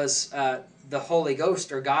 but it was the Holy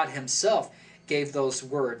Ghost or God himself gave those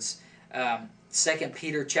words. 2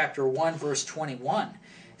 Peter chapter 1 verse 21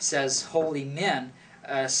 says, "Holy men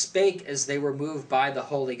spake as they were moved by the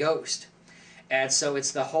Holy Ghost." And so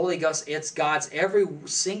it's the Holy Ghost, it's God's, every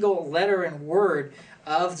single letter and word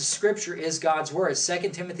of the Scripture is God's word.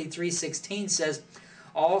 2 Timothy 3:16 says,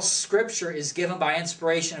 "All Scripture is given by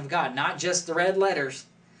inspiration of God." Not just the red letters,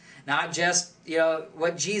 not just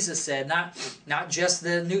what Jesus said, not just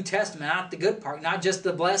the New Testament, not the good part, not just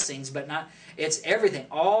the blessings, but it's everything.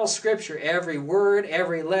 All Scripture, every word,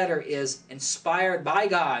 every letter is inspired by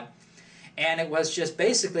God. And it was just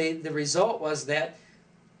basically, the result was that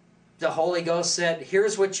the Holy Ghost said,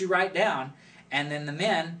 "Here's what you write down." And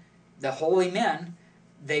then the holy men,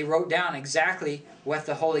 they wrote down exactly what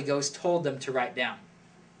the Holy Ghost told them to write down.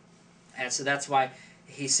 And so that's why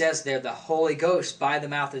he says there, the Holy Ghost by the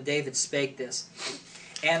mouth of David spake this.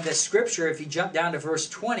 And the scripture, if you jump down to verse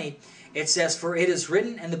 20, it says, "For it is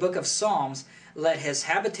written in the book of Psalms, let his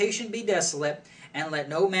habitation be desolate, and let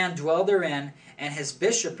no man dwell therein, and his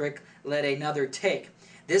bishopric let another take."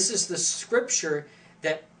 This is the scripture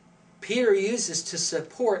that Peter uses to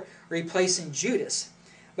support replacing Judas.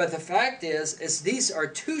 But the fact is these are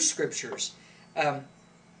two scriptures.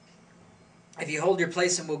 If you hold your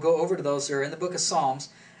place, and we'll go over to those, they're in the book of Psalms,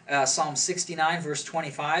 Psalm 69 verse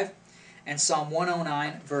 25 and Psalm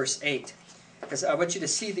 109 verse 8. Because I want you to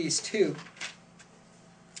see these two.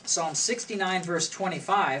 Psalm 69 verse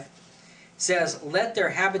 25 says, "Let their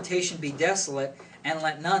habitation be desolate, and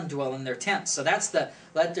let none dwell in their tents." So that's the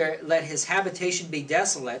let his habitation be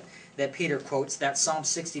desolate that Peter quotes. That's Psalm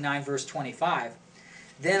 69 verse 25.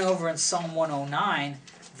 Then over in Psalm 109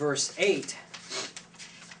 verse 8,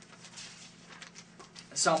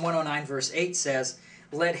 Psalm 109 verse 8 says,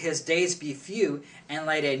 "Let his days be few, and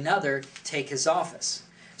let another take his office."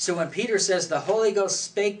 So when Peter says the Holy Ghost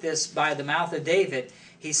spake this by the mouth of David,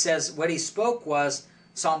 he says what he spoke was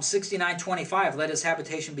Psalm 69:25, "Let his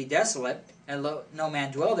habitation be desolate, and no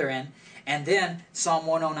man dwell therein." And then Psalm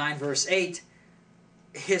 109 verse 8,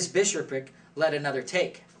 "His bishopric let another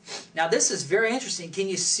take." Now this is very interesting. Can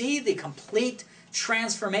you see the complete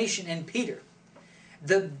transformation in Peter?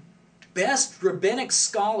 The best rabbinic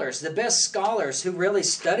scholars, the best scholars who really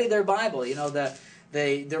study their Bible,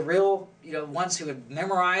 the real ones who have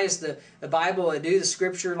memorized the Bible and do the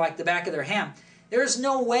scripture like the back of their hand, there's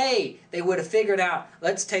no way they would have figured out,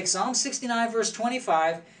 let's take Psalm 69 verse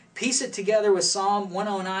 25, piece it together with Psalm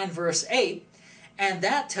 109 verse 8, and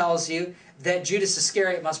that tells you that Judas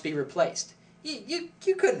Iscariot must be replaced. You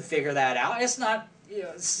couldn't figure that out. It's not,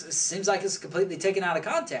 it seems like it's completely taken out of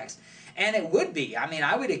context. And it would be. I mean,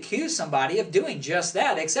 I would accuse somebody of doing just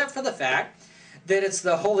that, except for the fact that it's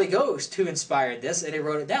the Holy Ghost who inspired this, and he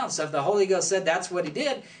wrote it down. So if the Holy Ghost said that's what he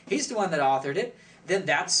did, he's the one that authored it, then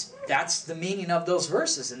that's the meaning of those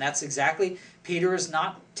verses. And that's exactly, Peter is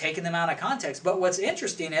not taking them out of context. But what's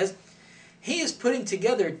interesting is, he is putting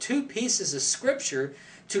together two pieces of Scripture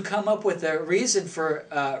to come up with a reason for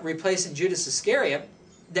replacing Judas Iscariot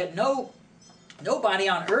that nobody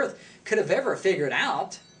on earth could have ever figured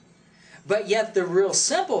out. But yet the real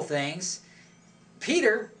simple things,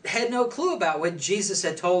 Peter had no clue about what Jesus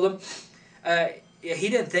had told him. He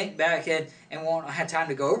didn't think back, and won't have time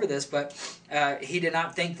to go over this, but he did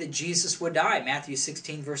not think that Jesus would die. Matthew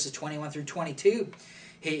 16 verses 21 through 22.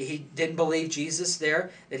 He didn't believe Jesus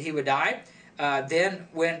there, that he would die. Then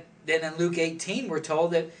in Luke 18 we're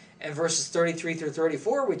told that in verses 33 through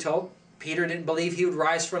 34 we're told Peter didn't believe he would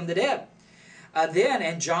rise from the dead. Then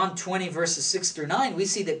in John 20 verses 6 through 9 we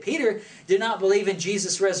see that Peter did not believe in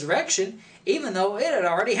Jesus' resurrection even though it had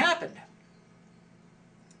already happened.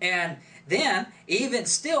 And Then, even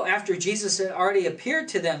still, after Jesus had already appeared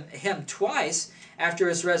to him twice after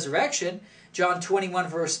his resurrection, John 21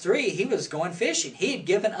 verse 3, he was going fishing. He had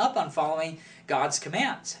given up on following God's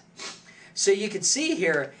commands. So you can see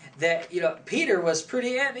here that, Peter was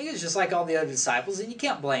he was just like all the other disciples, and you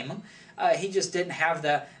can't blame him. He just didn't have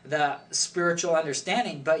the spiritual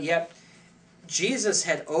understanding, but yet Jesus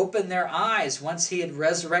had opened their eyes once he had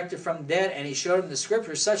resurrected from the dead, and he showed them the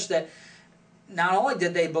scriptures such that not only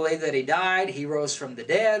did they believe that he died, he rose from the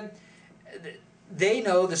dead, they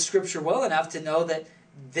know the scripture well enough to know that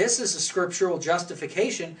this is a scriptural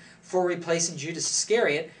justification for replacing Judas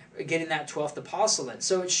Iscariot, getting that 12th apostle in.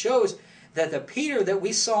 So it shows that the Peter that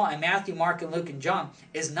we saw in Matthew, Mark, and Luke, and John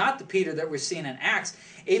is not the Peter that we're seeing in Acts,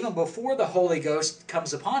 even before the Holy Ghost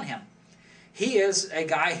comes upon him. He is a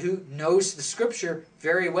guy who knows the scripture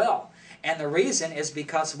very well. And the reason is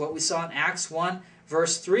because of what we saw in Acts 1,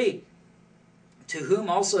 verse 3. To whom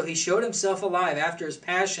also he showed himself alive after his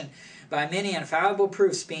passion by many infallible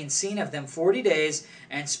proofs, being seen of them 40 days,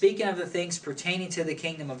 and speaking of the things pertaining to the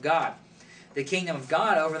kingdom of God. The kingdom of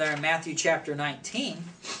God, over there in Matthew chapter 19,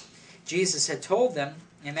 Jesus had told them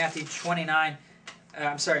in Matthew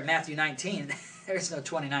 19, there's no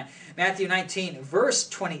 29, Matthew 19, verse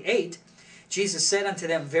 28, Jesus said unto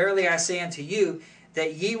them, Verily I say unto you,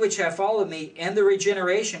 that ye which have followed me in the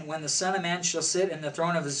regeneration, when the Son of Man shall sit in the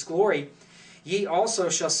throne of his glory, ye also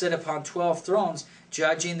shall sit upon 12 thrones,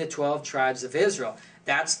 judging the 12 tribes of Israel.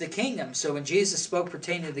 That's the kingdom. So when Jesus spoke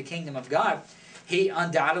pertaining to the kingdom of God, he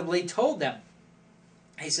undoubtedly told them.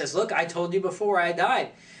 He says, look, I told you before I died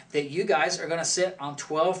that you guys are going to sit on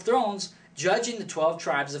 12 thrones, judging the 12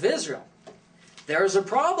 tribes of Israel. There's a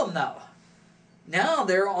problem, though. Now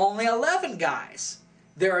there are only 11 guys.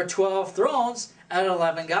 There are 12 thrones and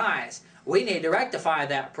 11 guys. We need to rectify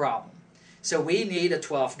that problem. So we need a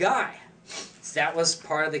 12th guy. So that was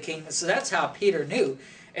part of the kingdom. So that's how Peter knew.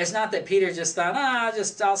 It's not that Peter just thought,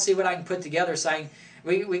 I'll see what I can put together. So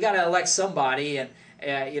we got to elect somebody, and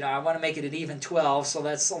I want to make it an even 12, so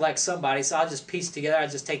let's select somebody. So I'll just piece together. I'll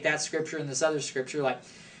just take that scripture and this other scripture, like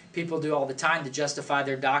people do all the time to justify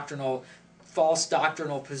their false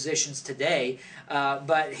doctrinal positions today.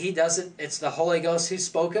 But he doesn't. It's the Holy Ghost who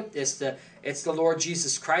spoke it. It's the Lord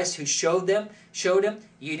Jesus Christ who showed him.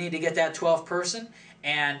 You need to get that 12th person.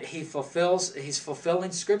 And he's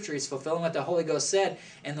fulfilling Scripture. He's fulfilling what the Holy Ghost said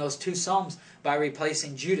in those 2 Psalms by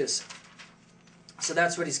replacing Judas. So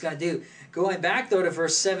that's what he's going to do. Going back, though, to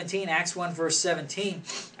verse 17, Acts 1, verse 17,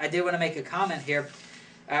 I did want to make a comment here.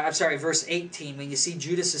 Verse 18. When you see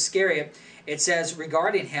Judas Iscariot, it says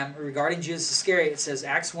regarding Judas Iscariot, it says,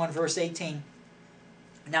 Acts 1, verse 18,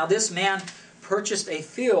 Now this man purchased a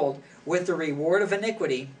field with the reward of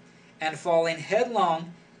iniquity, and falling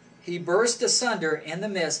headlong, he burst asunder in the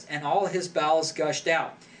midst, and all his bowels gushed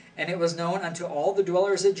out. And it was known unto all the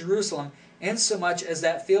dwellers at Jerusalem, insomuch as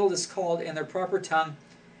that field is called in their proper tongue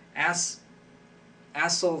Aceldama,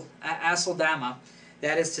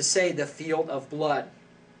 that is to say, the field of blood.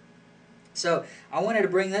 So I wanted to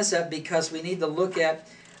bring this up because we need to look at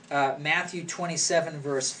Matthew 27,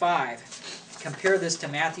 verse 5. Compare this to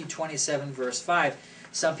Matthew 27, verse 5.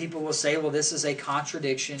 Some people will say, well, this is a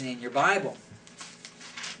contradiction in your Bible.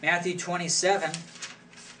 Matthew 27,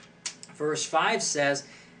 verse 5 says,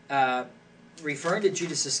 referring to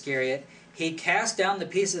Judas Iscariot, he cast down the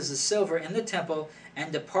pieces of silver in the temple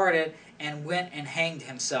and departed and went and hanged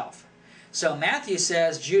himself. So Matthew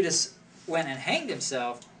says Judas went and hanged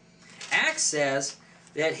himself. Acts says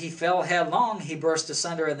that he fell headlong, he burst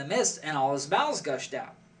asunder in the midst, and all his bowels gushed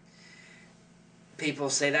out. People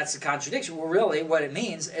say that's a contradiction. Well, really, what it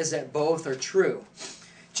means is that both are true.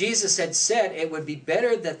 Jesus had said it would be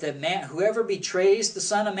better that whoever betrays the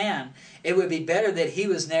Son of Man, it would be better that he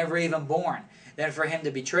was never even born than for him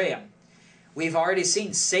to betray him. We've already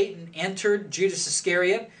seen Satan entered Judas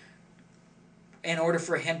Iscariot in order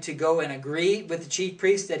for him to go and agree with the chief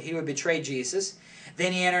priest that he would betray Jesus.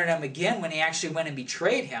 Then he entered him again when he actually went and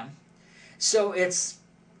betrayed him. So it's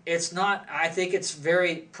not, I think it's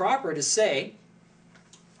very proper to say,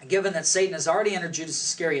 given that Satan has already entered Judas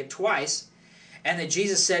Iscariot twice, and that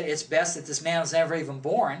Jesus said it's best that this man was never even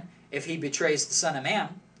born if he betrays the Son of Man,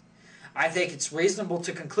 I think it's reasonable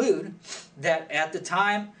to conclude that at the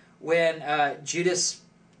time when Judas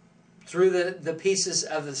threw the pieces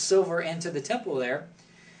of the silver into the temple there,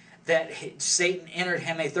 that Satan entered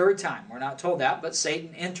him a third time. We're not told that, but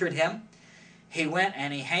Satan entered him. He went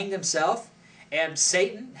and he hanged himself, and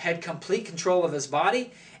Satan had complete control of his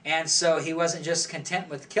body, and so he wasn't just content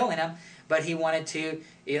with killing him, but he wanted to,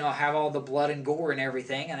 have all the blood and gore and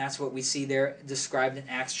everything, and that's what we see there described in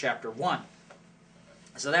Acts chapter 1.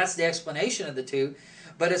 So that's the explanation of the two.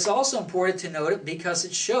 But it's also important to note it because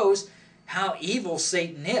it shows how evil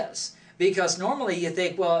Satan is. Because normally you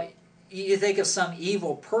think, well, you think of some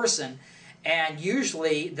evil person, and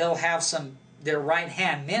usually they'll have their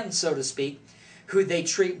right-hand men, so to speak, who they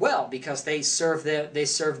treat well because they serve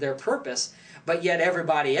their purpose. But yet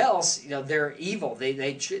everybody else, they're evil.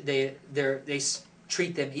 They treat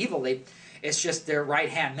them evilly. It's just their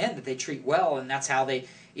right-hand men that they treat well, and that's how they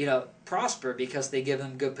prosper, because they give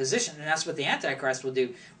them good position. And that's what the Antichrist will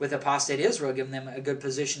do with apostate Israel, giving them good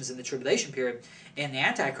positions in the tribulation period in the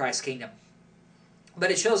Antichrist kingdom.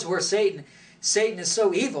 But it shows where Satan is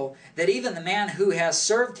so evil that even the man who has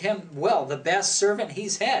served him well, the best servant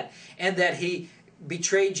he's had, and that he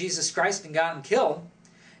betrayed Jesus Christ and got him killed,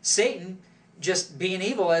 Satan, just being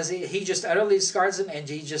evil, as he just utterly discards him, and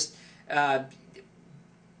he just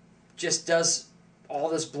does all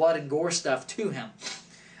this blood and gore stuff to him.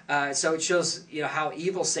 So it shows how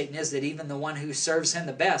evil Satan is, that even the one who serves him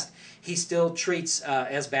the best, he still treats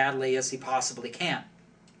as badly as he possibly can.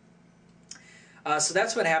 So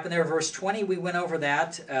that's what happened there. Verse 20, we went over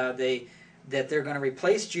that, that they're going to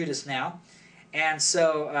replace Judas now. And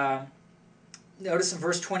so notice in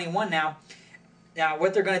verse 21 now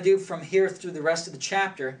what they're going to do from here through the rest of the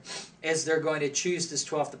chapter is they're going to choose this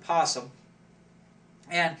 12th apostle.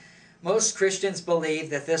 And most Christians believe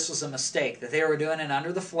that this was a mistake, that they were doing it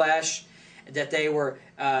under the flesh, that they weren't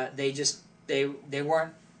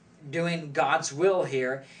doing God's will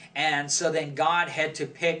here, and so then God had to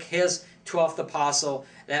pick his 12th apostle.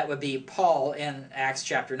 That would be Paul in Acts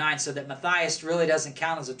chapter 9, so that Matthias really doesn't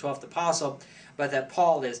count as a 12th apostle, but that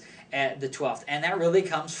Paul is the 12th. And that really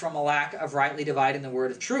comes from a lack of rightly dividing the word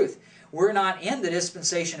of truth. We're not in the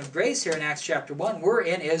dispensation of grace here in Acts chapter 1. We're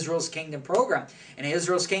in Israel's kingdom program. In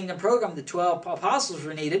Israel's kingdom program, the 12 apostles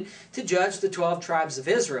were needed to judge the 12 tribes of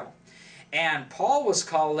Israel. And Paul was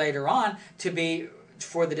called later on to be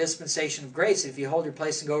for the dispensation of grace. If you hold your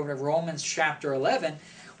place and go over to Romans chapter 11,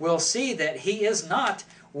 we'll see that he is not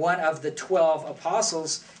one of the 12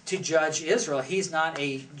 apostles to judge Israel. He's not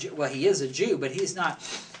he is a Jew, but he's not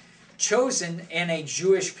chosen in a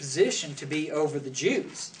Jewish position to be over the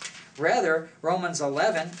Jews. Rather, Romans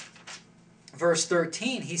 11, verse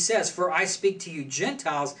 13, he says, "For I speak to you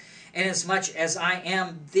Gentiles, inasmuch as I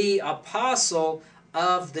am the apostle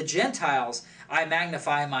of the Gentiles, I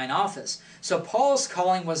magnify mine office." So Paul's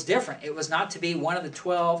calling was different. It was not to be one of the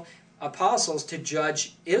 12 apostles to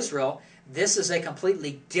judge Israel. This is a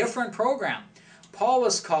completely different program. Paul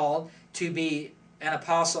was called to be an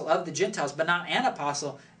apostle of the Gentiles, but not an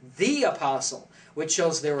apostle, the apostle, which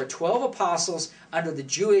shows there were 12 apostles under the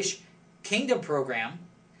Jewish kingdom program.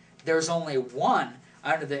 There's only one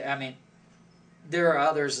under there are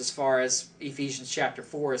others as far as Ephesians chapter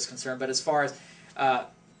 4 is concerned, but as far as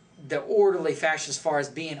the orderly fashion, as far as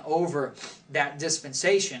being over that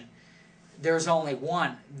dispensation, there's only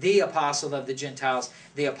one, the apostle of the Gentiles,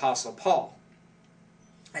 the apostle Paul.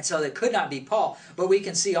 And so it could not be Paul. But we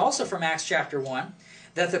can see also from Acts chapter 1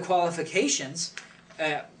 that the qualifications,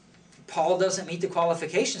 Paul doesn't meet the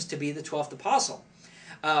qualifications to be the 12th apostle.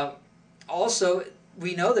 Also,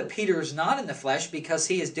 we know that Peter is not in the flesh because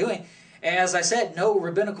he is doing, as I said, no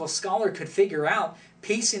rabbinical scholar could figure out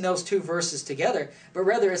piecing those two verses together, but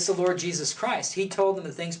rather it's the Lord Jesus Christ. He told them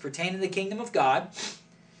the things pertaining to the kingdom of God.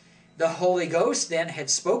 The Holy Ghost then had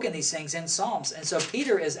spoken these things in Psalms. And so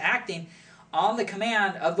Peter is acting on the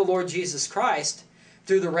command of the Lord Jesus Christ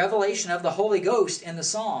through the revelation of the Holy Ghost in the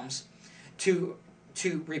Psalms to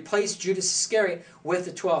replace Judas Iscariot with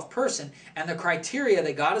the 12th person. And the criteria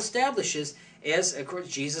that God establishes is, of course,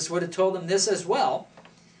 Jesus would have told them this as well,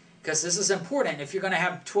 because this is important. If you're going to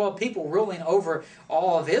have 12 people ruling over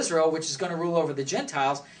all of Israel, which is going to rule over the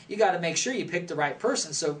Gentiles, you got to make sure you pick the right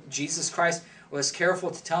person. So Jesus Christ was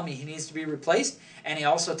careful to tell me he needs to be replaced, and he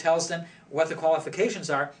also tells them what the qualifications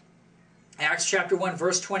are. Acts chapter 1,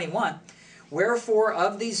 verse 21, "Wherefore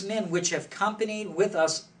of these men which have companied with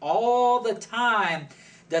us all the time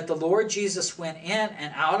that the Lord Jesus went in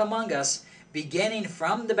and out among us, beginning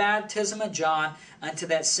from the baptism of John unto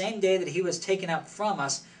that same day that he was taken up from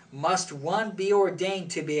us, must one be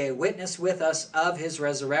ordained to be a witness with us of his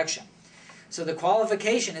resurrection." So the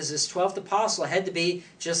qualification is this 12th apostle had to be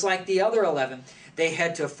just like the other 11. They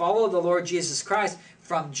had to follow the Lord Jesus Christ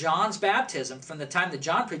from John's baptism, from the time that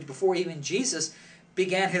John preached, before even Jesus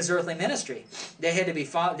began his earthly ministry. They had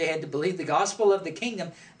to believe the gospel of the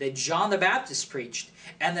kingdom that John the Baptist preached,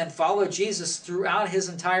 and then follow Jesus throughout his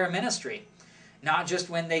entire ministry. Not just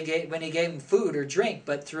when he gave them food or drink,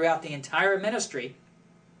 but throughout the entire ministry.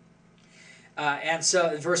 And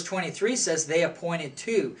so verse 23 says, "They appointed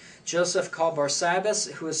two, Joseph called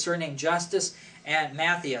Barsabbas, who was surnamed Justus, and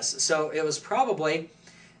Matthias." So it was probably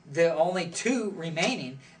the only 2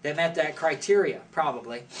 remaining that met that criteria,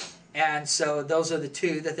 probably. And so those are the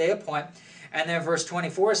 2 that they appoint. And then verse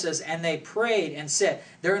 24 says, and they prayed and said,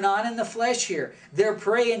 they're not in the flesh here. They're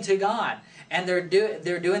praying to God. And they're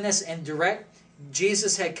doing this in direct.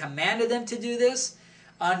 Jesus had commanded them to do this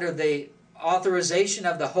under the authorization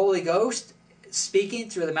of the Holy Ghost, speaking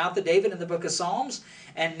through the mouth of David in the book of Psalms.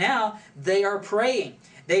 And now they are praying.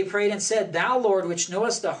 They prayed and said, thou, Lord, which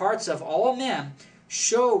knowest the hearts of all men,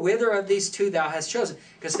 show whither of these 2 thou hast chosen.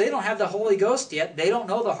 Because they don't have the Holy Ghost yet. They don't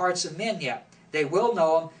know the hearts of men yet. They will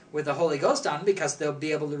know them with the Holy Ghost on them, because they'll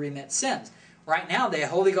be able to remit sins. Right now, the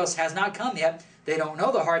Holy Ghost has not come yet. They don't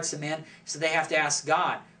know the hearts of men, so they have to ask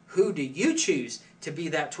God, who do you choose to be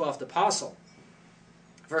that 12th apostle?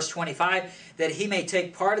 Verse 25, that he may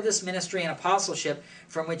take part of this ministry and apostleship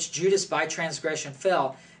from which Judas by transgression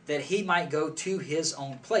fell, that he might go to his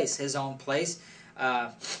own place. His own place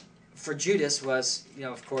for Judas was,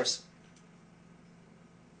 of course,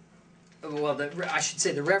 well, I should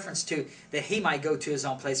say the reference to that he might go to his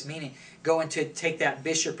own place, meaning going to take that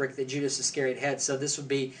bishopric that Judas Iscariot had. So this would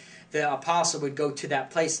be, the apostle would go to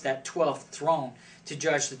that place, that 12th throne, to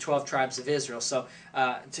judge the 12 tribes of Israel. So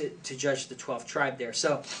to judge the 12th tribe there.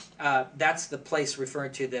 So that's the place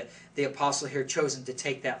referring to the apostle here chosen to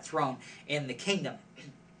take that throne in the kingdom.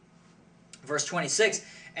 Verse 26,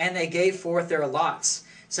 and they gave forth their lots.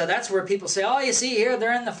 So that's where people say, oh, you see here,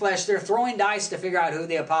 they're in the flesh. They're throwing dice to figure out who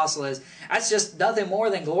the apostle is. That's just nothing more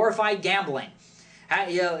than glorified gambling.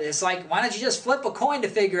 It's like, why don't you just flip a coin to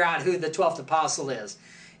figure out who the 12th apostle is?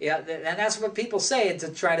 Yeah, and that's what people say to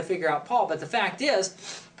try to figure out Paul. But the fact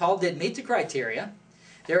is, Paul did meet the criteria.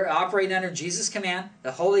 They're operating under Jesus' command,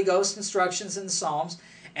 the Holy Ghost instructions in the Psalms,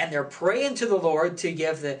 and they're praying to the Lord to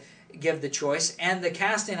give the choice. And the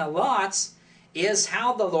casting of lots is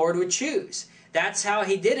how the Lord would choose. That's how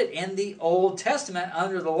he did it in the Old Testament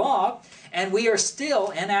under the law. And we are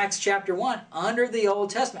still in Acts chapter 1 under the Old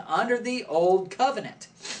Testament, under the Old Covenant.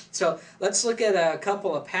 So let's look at a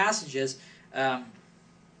couple of passages.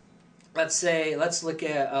 Let's look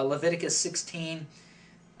at Leviticus 16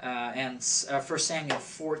 and 1 Samuel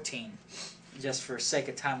 14. Just for sake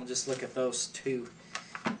of time, we'll just look at those 2.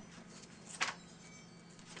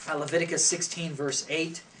 Leviticus 16 verse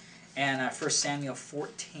 8 and 1 Samuel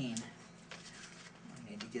 14. I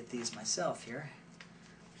need to get these myself here.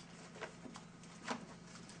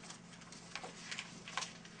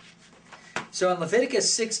 So in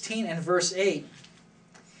Leviticus 16 and verse 8,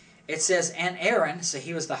 it says, and Aaron, so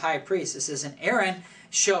he was the high priest, it says, and Aaron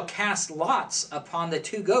shall cast lots upon the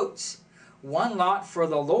 2 goats, one lot for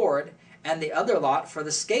the Lord, and the other lot for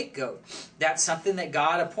the scapegoat. That's something that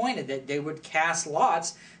God appointed, that they would cast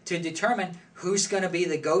lots to determine who's going to be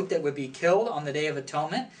the goat that would be killed on the Day of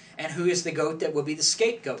Atonement, and who is the goat that will be the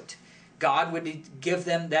scapegoat. God would give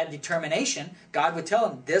them that determination. God would tell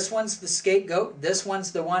them, this one's the scapegoat, this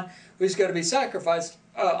one's the one who's going to be sacrificed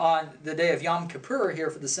on the day of Yom Kippur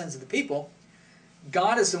here for the sins of the people.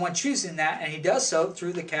 God is the one choosing that, and he does so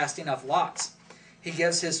through the casting of lots. He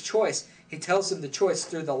gives his choice. He tells them the choice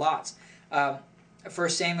through the lots. 1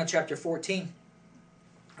 Samuel chapter 14,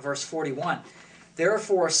 verse 41.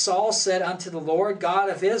 Therefore Saul said unto the Lord God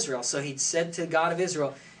of Israel, so he said to God of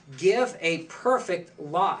Israel, give a perfect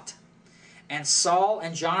lot. And Saul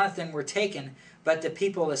and Jonathan were taken, but the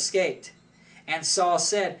people escaped. And Saul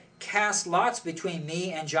said, cast lots between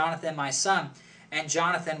me and Jonathan my son. And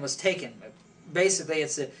Jonathan was taken. Basically,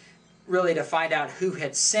 it's really to find out who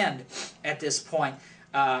had sinned at this point.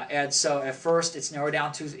 And so at first it's narrowed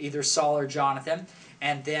down to either Saul or Jonathan,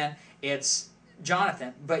 and then it's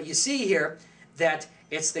Jonathan. But you see here that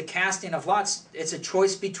it's the casting of lots. It's a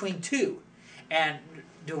choice between 2. And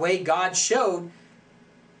the way God showed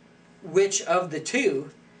which of the 2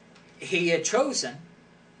 he had chosen,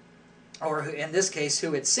 or in this case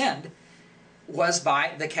who had sinned, was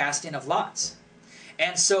by the casting of lots.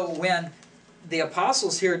 And so when the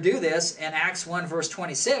apostles here do this in Acts 1 verse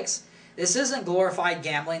 26, this isn't glorified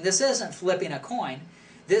gambling, this isn't flipping a coin,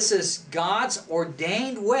 this is God's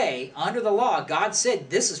ordained way under the law. God said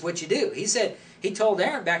this is what you do. He told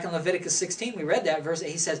Aaron back in Leviticus 16, we read that verse,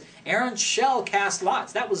 he says, Aaron shall cast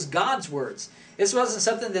lots. That was God's words. This wasn't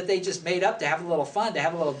something that they just made up to have a little fun, to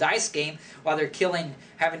have a little dice game while they're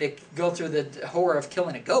having to go through the horror of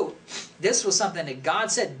killing a goat. This was something that God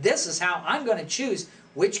said, this is how I'm going to choose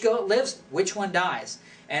which goat lives, which one dies.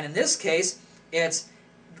 And in this case, it's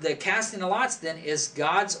the casting of lots then is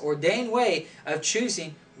God's ordained way of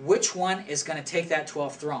choosing which one is going to take that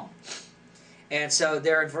 12th throne. And so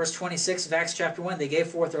there in verse 26 of Acts chapter 1, they gave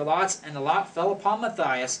forth their lots, and the lot fell upon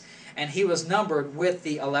Matthias, and he was numbered with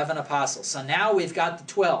the 11 apostles. So now we've got the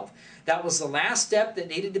 12. That was the last step that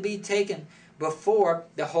needed to be taken before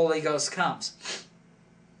the Holy Ghost comes.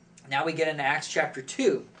 Now we get into Acts chapter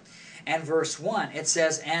 2 and verse 1. It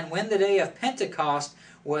says, "And when the day of Pentecost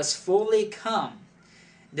was fully come."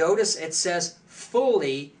 Notice it says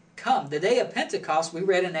fully come. The day of Pentecost, we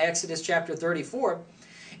read in Exodus chapter 34,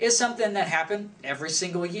 is something that happened every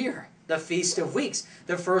single year. The Feast of Weeks,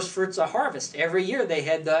 the first fruits of harvest. Every year they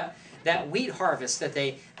had that wheat harvest that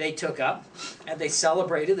they took up, and they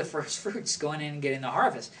celebrated the first fruits, going in and getting the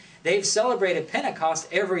harvest. They've celebrated Pentecost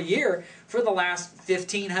every year for the last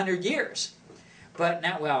 1,500 years. But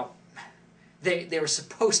now, well, they were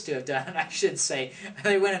supposed to have done it, I should say.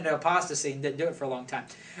 They went into apostasy and didn't do it for a long time.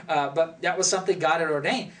 But that was something God had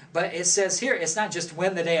ordained. But it says here, it's not just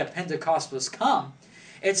when the day of Pentecost was come.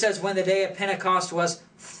 It says when the day of Pentecost was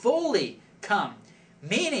fully come.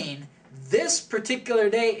 Meaning, this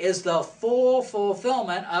particular day is the full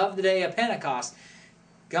fulfillment of the day of Pentecost.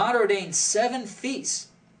 God ordained 7 feasts.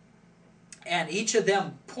 And each of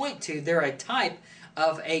them point to, they're a type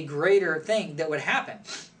of a greater thing that would happen.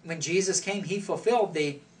 When Jesus came, he fulfilled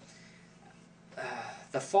the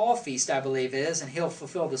fall feast, I believe it is, and he'll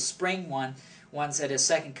fulfill the spring ones at his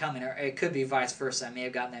second coming, or it could be vice versa. I may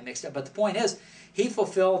have gotten that mixed up. But the point is, he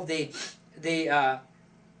fulfilled it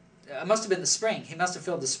must have been the spring. He must have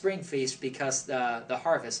fulfilled the spring feast because the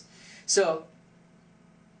harvest. So,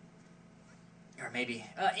 or maybe,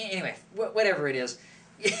 anyway, whatever it is,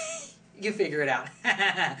 you figure it out.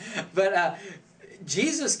 But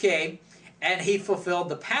Jesus came, and he fulfilled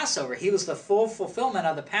the Passover. He was the full fulfillment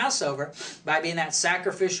of the Passover by being that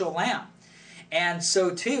sacrificial lamb. And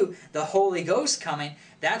so too, the Holy Ghost coming,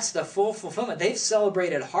 that's the full fulfillment. They've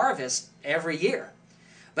celebrated harvest every year.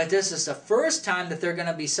 But this is the first time that they're going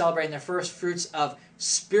to be celebrating their first fruits of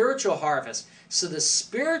spiritual harvest. So the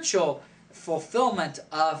spiritual fulfillment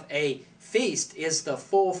of a feast is the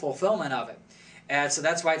full fulfillment of it. And so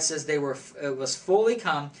that's why it says it was fully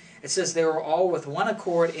come. It says they were all with one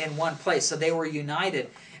accord in one place. So they were united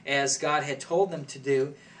as God had told them to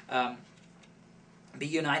do. Be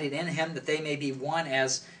united in him, that they may be one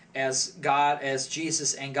as God, as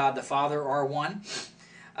Jesus and God the Father are one.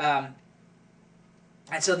 And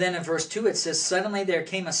so then in verse 2 it says, "Suddenly there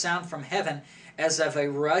came a sound from heaven as of a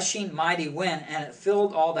rushing mighty wind, and it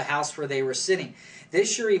filled all the house where they were sitting."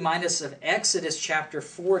 This should remind us of Exodus chapter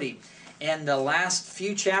 40. In the last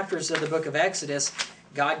few chapters of the book of Exodus,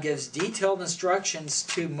 God gives detailed instructions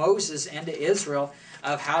to Moses and to Israel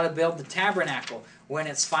of how to build the tabernacle. When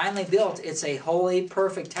it's finally built, it's a holy,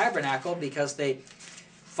 perfect tabernacle because they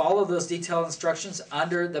follow those detailed instructions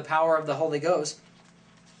under the power of the Holy Ghost.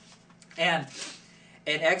 And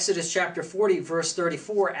in Exodus chapter 40, verse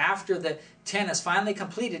 34, after the tent is finally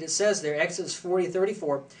completed, it says there, Exodus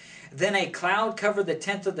 40:34, "Then a cloud covered the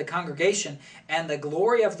tent of the congregation, and the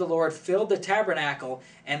glory of the Lord filled the tabernacle,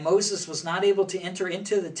 and Moses was not able to enter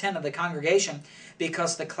into the tent of the congregation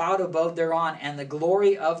because the cloud abode thereon, and the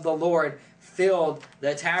glory of the Lord filled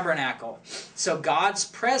the tabernacle." So God's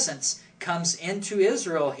presence comes into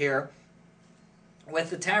Israel here with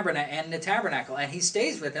the tabernacle, and he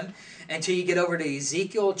stays with them until you get over to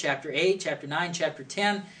Ezekiel chapter 8, chapter 9, chapter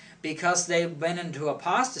 10. Because they went into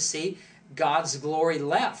apostasy, God's glory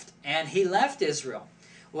left, and he left Israel.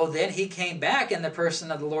 Well, then he came back in the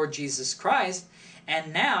person of the Lord Jesus Christ,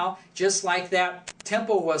 and now, just like that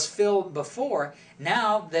temple was filled before,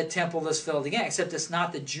 now the temple is filled again, except it's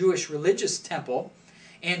not the Jewish religious temple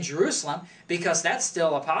in Jerusalem, because that's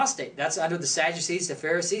still apostate. That's under the Sadducees, the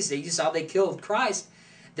Pharisees. You saw they killed Christ.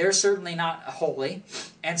 They're certainly not holy,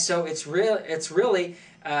 and so it's really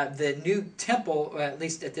the new temple, at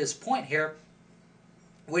least at this point here,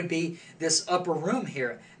 would be this upper room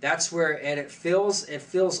here. That's where, and it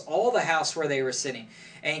fills all the house where they were sitting.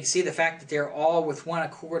 And you can see the fact that they're all with one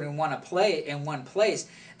accord in one place.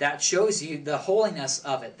 That shows you the holiness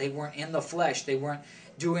of it. They weren't in the flesh. They weren't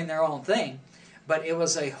doing their own thing. But it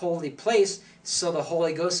was a holy place, so the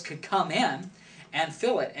Holy Ghost could come in and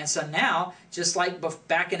fill it. And so now, just like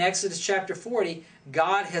back in Exodus chapter 40,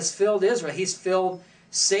 God has filled Israel. He's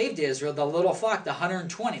saved Israel, the little flock, the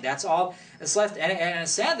 120. That's all that's left. And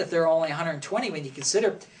it's sad that there are only 120 when you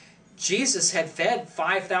consider Jesus had fed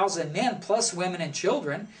 5,000 men plus women and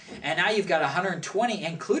children, and now you've got 120,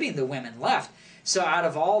 including the women, left. So out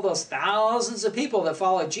of all those thousands of people that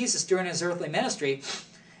followed Jesus during his earthly ministry,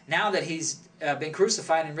 now that he's been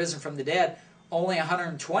crucified and risen from the dead, only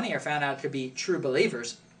 120 are found out to be true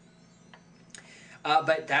believers.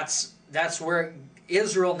 But that's where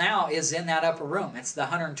Israel now is, in that upper room. It's the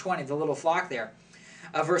 120, the little flock there.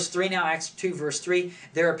 Verse 3 now, Acts 2, verse 3.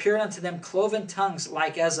 "There appeared unto them cloven tongues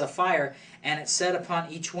like as of fire, and it set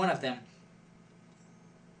upon each one of them.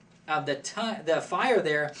 the fire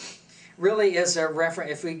there really is a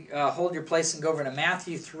reference. If we hold your place and go over to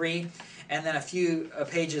Matthew 3, and then a few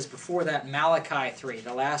pages before that, Malachi 3,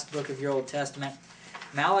 the last book of your Old Testament.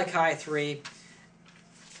 Malachi 3,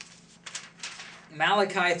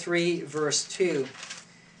 verse 2.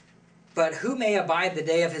 But who may abide the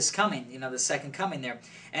day of his coming? You know, the second coming there.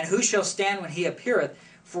 And who shall stand when he appeareth?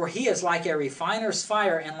 For he is like a refiner's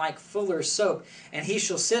fire and like fuller's soap. And he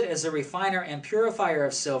shall sit as a refiner and purifier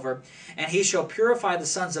of silver. And he shall purify the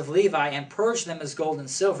sons of Levi and purge them as gold and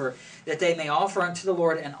silver, that they may offer unto the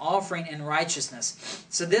Lord an offering in righteousness.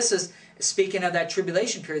 So this is speaking of that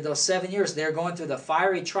tribulation period, those 7 years. They're going through the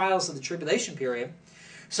fiery trials of the tribulation period,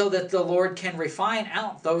 so that the Lord can refine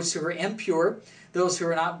out those who are impure, those who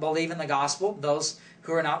are not believing the gospel, those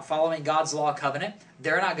who are not following God's law covenant.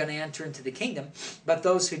 They're not going to enter into the kingdom. But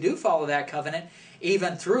those who do follow that covenant,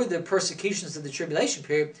 even through the persecutions of the tribulation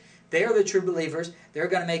period, they are the true believers. They're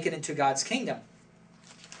going to make it into God's kingdom.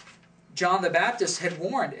 John the Baptist had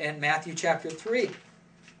warned in Matthew chapter 3,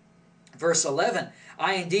 verse 11,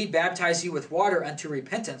 I indeed baptize you with water unto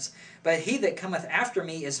repentance, but he that cometh after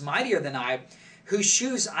me is mightier than I, whose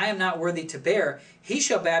shoes I am not worthy to bear. He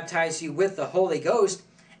shall baptize you with the Holy Ghost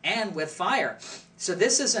and with fire. So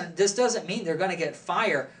this doesn't mean they're going to get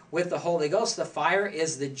fire with the Holy Ghost. The fire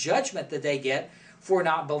is the judgment that they get for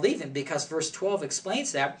not believing, because verse 12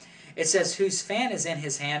 explains that. It says, whose fan is in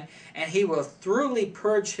his hand, and he will thoroughly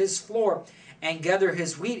purge his floor and gather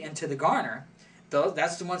his wheat into the garner.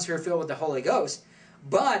 That's the ones who are filled with the Holy Ghost.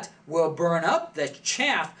 But will burn up the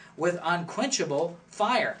chaff with unquenchable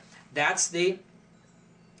fire. That's the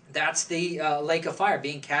lake of fire,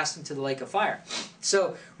 being cast into the lake of fire.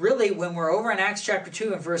 So really, when we're over in Acts chapter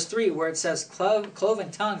 2 and verse 3, where it says,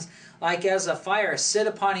 cloven tongues like as a fire sit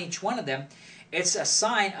upon each one of them, it's a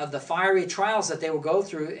sign of the fiery trials that they will go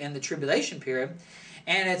through in the tribulation period.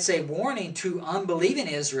 And it's a warning to unbelieving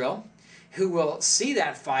Israel, who will see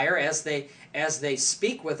that fire as they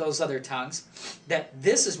speak with those other tongues, that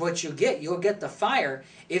this is what you get. You'll get the fire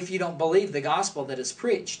if you don't believe the gospel that is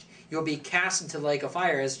preached. You'll be cast into the lake of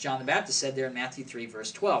fire, as John the Baptist said there in Matthew 3,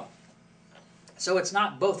 verse 12. So it's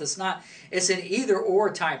not both. It's an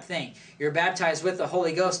either-or type thing. You're baptized with the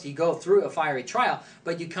Holy Ghost. You go through a fiery trial,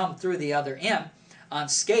 but you come through the other end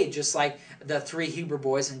unscathed, just like the 3 Hebrew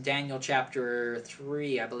boys in Daniel chapter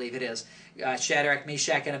 3, I believe it is. Shadrach,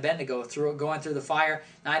 Meshach, and Abednego going through the fire.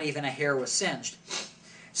 Not even a hair was singed.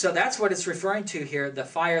 So that's what it's referring to here. The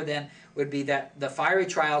fire then would be that the fiery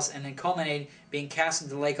trials, and then culminating being cast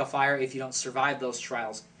into the lake of fire if you don't survive those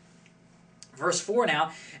trials. Verse 4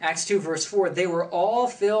 now, Acts 2 verse 4, they were all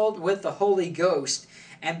filled with the Holy Ghost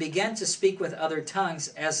and began to speak with other tongues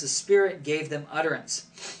as the Spirit gave them utterance.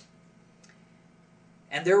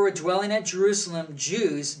 And there were dwelling at Jerusalem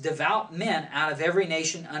Jews, devout men out of every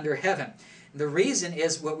nation under heaven. The reason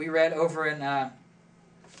is what we read over in,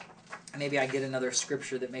 maybe I get another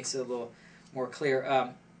scripture that makes it a little more clear.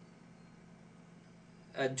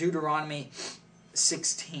 Deuteronomy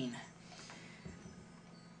 16.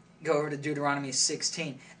 Go over to Deuteronomy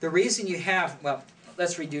 16. The reason you have, well,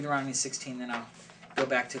 let's read Deuteronomy 16, then I'll go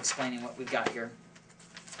back to explaining what we've got here.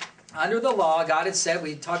 Under the law, God had said,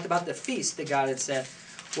 we talked about the feast that God had said.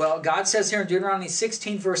 Well, God says here in Deuteronomy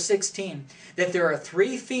 16, verse 16, that there are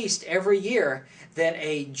 3 feasts every year that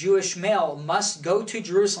a Jewish male must go to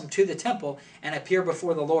Jerusalem, to the temple, and appear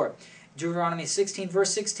before the Lord. Deuteronomy 16,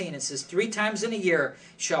 verse 16, it says, 3 times in a year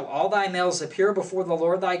shall all thy males appear before the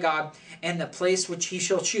Lord thy God in the place which he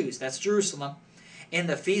shall choose. That's Jerusalem. In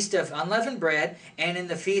the feast of unleavened bread, and in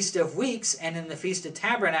the feast of weeks, and in the feast of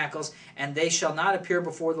tabernacles, and they shall not appear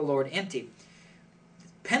before the Lord empty.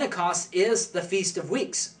 Pentecost is the feast of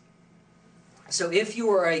weeks. So if you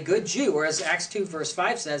are a good Jew, or as Acts 2 verse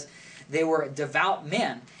 5 says, they were devout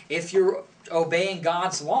men. If you're obeying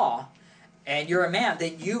God's law, and you're a man,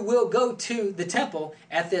 then you will go to the temple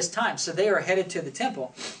at this time. So they are headed to the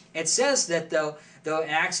temple. It says that though in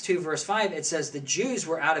Acts 2 verse 5, it says the Jews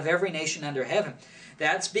were out of every nation under heaven.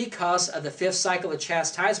 That's because of the 5th cycle of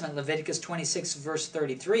chastisement, Leviticus 26 verse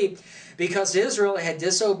 33. Because Israel had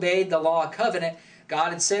disobeyed the law of covenant,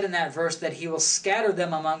 God had said in that verse that he will scatter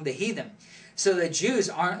them among the heathen. So the Jews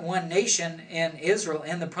aren't one nation in Israel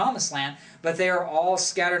in the promised land, but they are all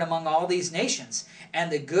scattered among all these nations.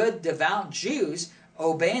 And the good, devout Jews,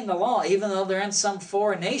 obeying the law, even though they're in some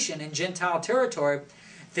foreign nation in Gentile territory,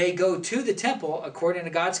 they go to the temple, according to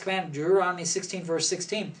God's command, Deuteronomy 16, verse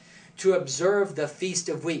 16, to observe the Feast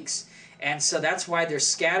of Weeks. And so that's why they're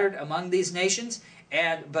scattered among these nations,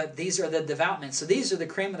 but these are the devout men. So these are the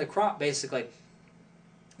cream of the crop, basically.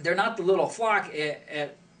 They're not the little flock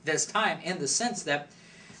at this time, in the sense that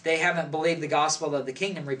they haven't believed the gospel of the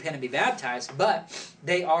kingdom, repent and be baptized, but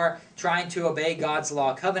they are trying to obey God's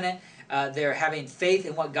law covenant. They're having faith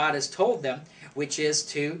in what God has told them, which is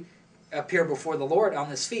to appear before the Lord on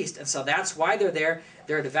this feast. And so that's why they're there.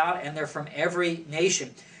 They're devout, and they're from every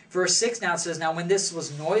nation. Verse 6 now says, Now when this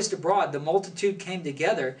was noised abroad, the multitude came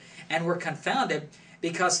together and were confounded,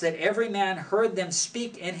 because that every man heard them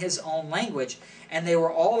speak in his own language. And they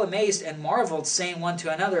were all amazed and marveled, saying one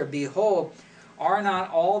to another, Behold, are not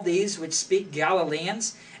all these which speak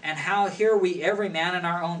Galileans? And how hear we every man in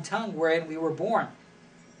our own tongue wherein we were born?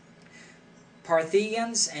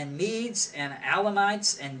 Parthians and Medes and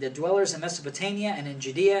Alamites and the dwellers in Mesopotamia and in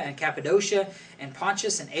Judea and Cappadocia and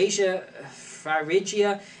Pontus and Asia,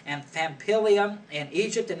 Phrygia and Pamphylia and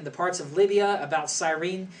Egypt and in the parts of Libya about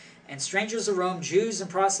Cyrene, and strangers of Rome, Jews and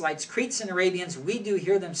proselytes, Cretes and Arabians, we do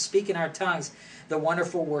hear them speak in our tongues the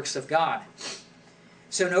wonderful works of God.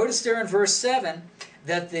 So notice there in verse 7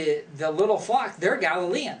 that the little flock, they're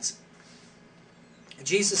Galileans.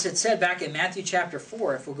 Jesus had said back in Matthew chapter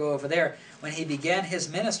 4, if we'll go over there, when he began his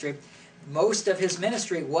ministry, most of his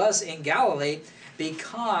ministry was in Galilee,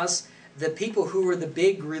 because the people who were the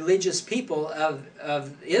big religious people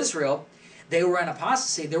of Israel, they were in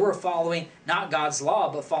apostasy. They were following not God's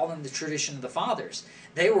law, but following the tradition of the fathers.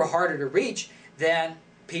 They were harder to reach than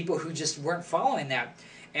people who just weren't following that.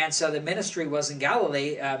 And so the ministry was in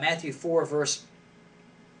Galilee. Matthew 4 verse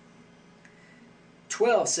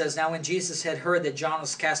 12 says, Now when Jesus had heard that John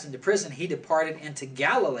was cast into prison, he departed into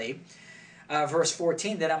Galilee. Verse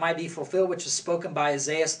 14, that it might be fulfilled which is spoken by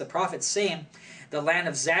Isaiah the prophet, saying, The land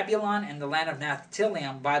of Zabulon and the land of Naphtali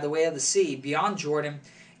by the way of the sea, beyond Jordan,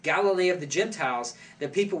 Galilee of the Gentiles, the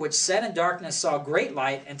people which sat in darkness saw great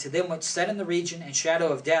light, and to them which sat in the region and shadow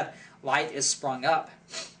of death, light is sprung up.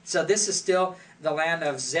 So this is still the land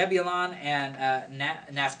of Zebulun and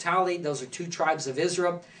Naphtali. Those are two tribes of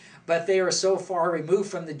Israel. But they are so far removed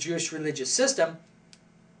from the Jewish religious system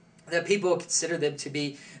that people consider them to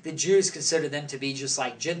be, the Jews consider them to be just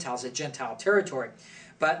like Gentiles, a Gentile territory.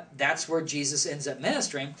 But that's where Jesus ends up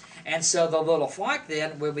ministering. And so the little flock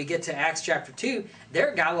then, when we get to Acts chapter 2,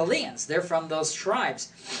 they're Galileans. They're from those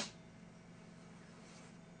tribes.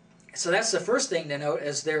 So that's the first thing to note,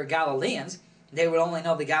 is they're Galileans. They would only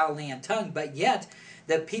know the Galilean tongue, but yet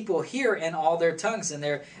the people hear in all their tongues. And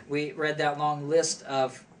there, we read that long list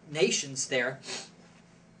of nations there.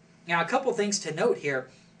 Now, a couple things to note here.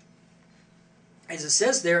 As it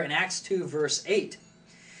says there in Acts 2 verse 8,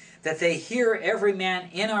 that they hear every man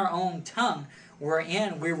in our own tongue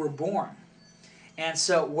wherein we were born. And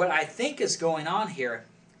so what I think is going on here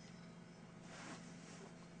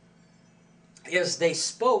is they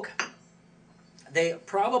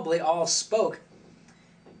probably all spoke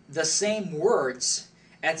the same words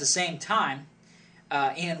at the same time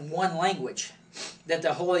in one language that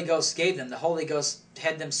the Holy Ghost gave them. The Holy Ghost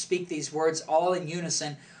had them speak these words all in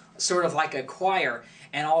unison, sort of like a choir,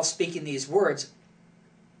 and all speaking these words.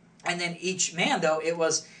 And then each man, though, it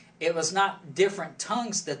was not different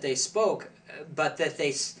tongues that they spoke, but that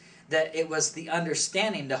it was the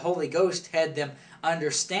understanding. The Holy Ghost had them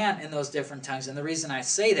understand in those different tongues. And the reason I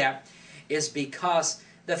say that is because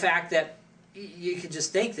the fact that you could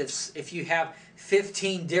just think that if you have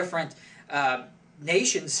 15 different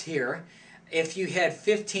nations here, if you had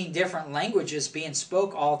 15 different languages being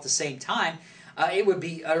spoke all at the same time, it would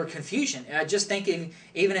be utter confusion. Just thinking,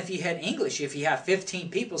 even if you had English, if you have 15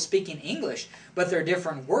 people speaking English, but they're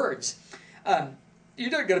different words, you're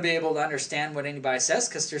not going to be able to understand what anybody says,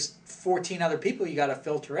 because there's 14 other people you got to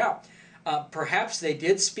filter out. Perhaps they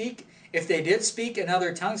did speak. If they did speak in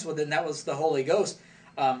other tongues, well, then that was the Holy Ghost.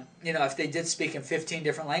 If they did speak in 15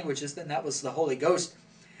 different languages, then that was the Holy Ghost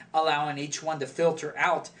allowing each one to filter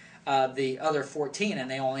out the other 14, and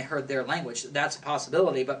they only heard their language. That's a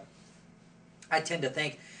possibility, but I tend to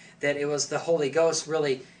think that it was the Holy Ghost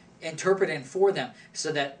really interpreting for them, so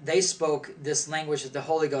that they spoke this language that the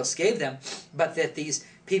Holy Ghost gave them, but that these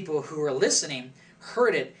people who were listening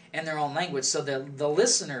heard it in their own language. So the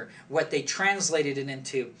listener, what they translated it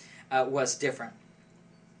into, was different.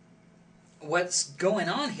 What's going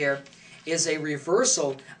on here is a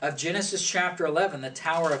reversal of Genesis chapter 11, the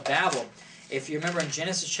Tower of Babel. If you remember in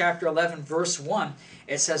Genesis chapter 11, verse 1,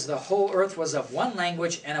 it says the whole earth was of one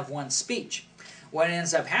language and of one speech. What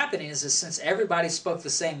ends up happening is that since everybody spoke the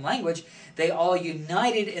same language, they all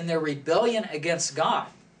united in their rebellion against God,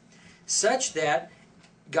 such that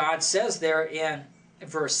God says there in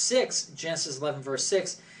verse 6, Genesis 11, verse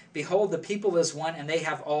 6, Behold, the people is one, and they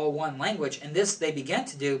have all one language. And this they began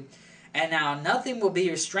to do, and now nothing will be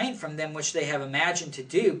restrained from them which they have imagined to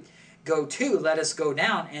do. Go to, let us go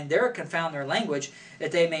down, and there confound their language,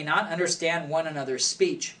 that they may not understand one another's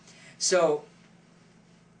speech. So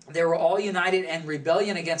they were all united in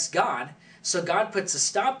rebellion against God. So God puts a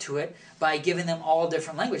stop to it by giving them all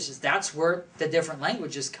different languages. That's where the different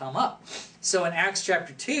languages come up. So in Acts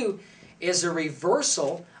chapter 2 is a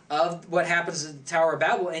reversal of what happens at the Tower of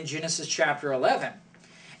Babel in Genesis chapter 11.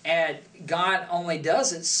 And God only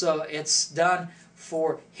does it so it's done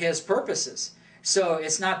for His purposes. So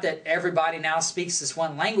it's not that everybody now speaks this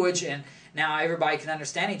one language and now everybody can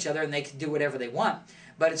understand each other and they can do whatever they want.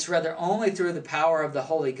 But it's rather only through the power of the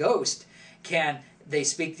Holy Ghost can they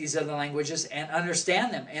speak these other languages and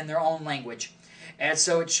understand them in their own language. And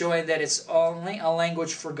so it's showing that it's only a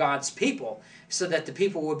language for God's people, so that the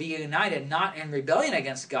people will be united, not in rebellion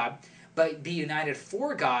against God, but be united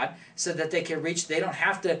for God, so that they can reach. They don't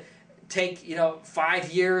have to take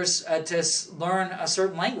 5 years to learn a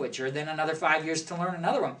certain language, or then another 5 years to learn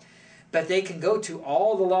another one. But they can go to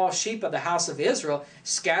all the lost sheep of the house of Israel,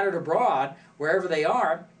 scattered abroad, wherever they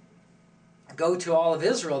are, go to all of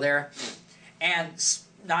Israel there, and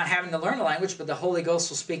not having to learn the language, but the Holy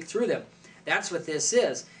Ghost will speak through them. That's what this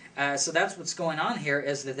is. So that's what's going on here,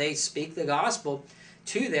 is that they speak the gospel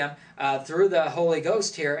to them through the Holy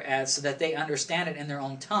Ghost here, so that they understand it in their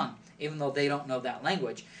own tongue, even though they don't know that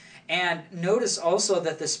language. And notice also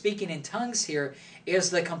that the speaking in tongues here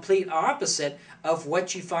is the complete opposite of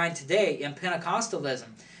what you find today in Pentecostalism.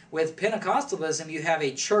 With Pentecostalism, you have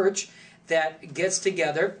a church that gets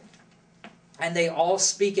together and they all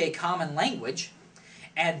speak a common language,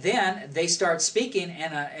 and then they start speaking,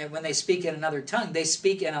 and when they speak in another tongue, they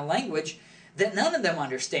speak in a language that none of them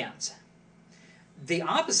understands. The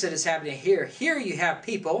opposite is happening here. Here you have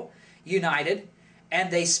people united,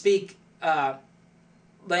 and they speak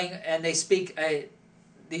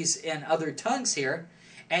these in other tongues here,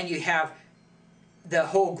 and you have the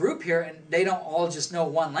whole group here, and they don't all just know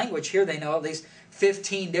one language. Here they know at least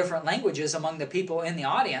 15 different languages among the people in the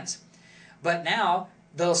audience. But now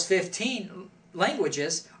those 15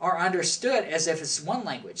 languages are understood as if it's one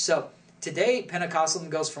language. So today Pentecostalism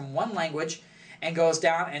goes from one language and goes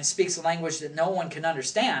down and speaks a language that no one can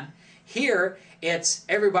understand. Here it's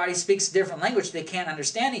everybody speaks a different language. They can't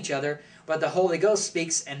understand each other, but the Holy Ghost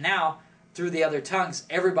speaks, and now through the other tongues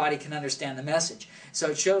everybody can understand the message. So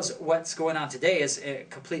it shows what's going on today is a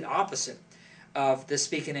complete opposite of the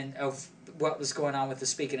speaking of what was going on with the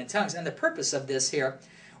speaking in tongues. And the purpose of this here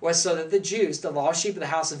was so that the Jews, the lost sheep of the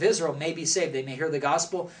house of Israel, may be saved. They may hear the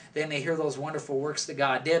gospel, they may hear those wonderful works that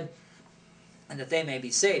God did, and that they may be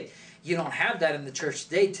saved. You don't have that in the church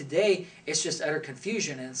today. Today, it's just utter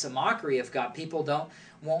confusion, and it's a mockery of God. People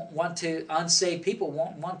won't want to, unsaved people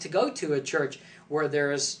won't want to go to a church where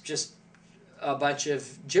there is just a bunch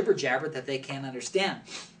of jibber-jabber that they can't understand.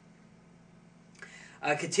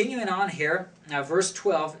 Continuing on here, verse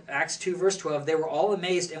 12, Acts 2, verse 12, they were all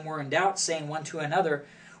amazed and were in doubt, saying one to another,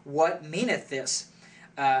 what meaneth this?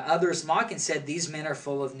 Others mocking said, these men are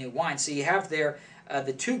full of new wine. So you have there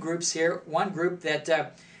the two groups here. One group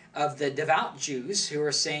that of the devout Jews who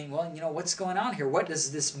are saying, well, what's going on here? What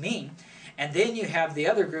does this mean? And then you have the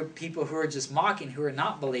other group, people who are just mocking, who are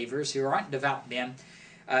not believers, who aren't devout men,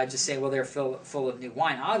 just saying, well, they're full of new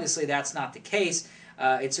wine. Obviously, that's not the case.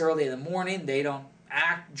 It's early in the morning. They don't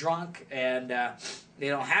act drunk, and they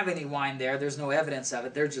don't have any wine there. There's no evidence of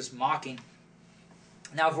it. They're just mocking.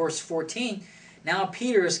 Now, verse 14, now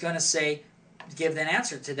Peter is going to give an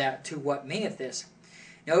answer to that, to what meaneth this.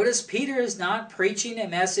 Notice, Peter is not preaching a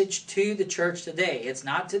message to the church today. It's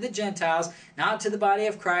not to the Gentiles, not to the body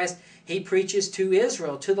of Christ. He preaches to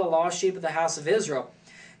Israel, to the lost sheep of the house of Israel.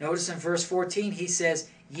 Notice in verse 14, he says,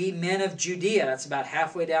 ye men of Judea. That's about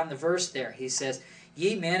halfway down the verse there. He says,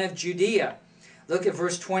 ye men of Judea. Look at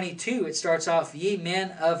verse 22. It starts off, ye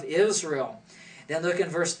men of Israel. Then look in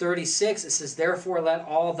verse 36. It says, therefore let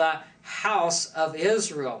all the house of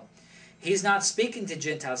Israel. He's not speaking to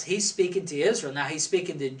Gentiles. He's speaking to Israel. Now he's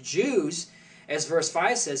speaking to Jews. As verse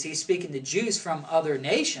 5 says, he's speaking to Jews from other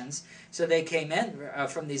nations. So they came in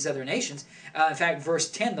from these other nations. In fact,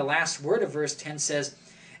 verse 10, the last word of verse 10 says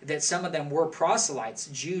that some of them were proselytes,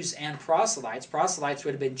 Jews and proselytes. Proselytes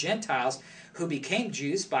would have been Gentiles who became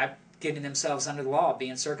Jews by getting themselves under the law,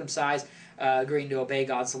 being circumcised, agreeing to obey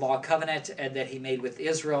God's law covenant that he made with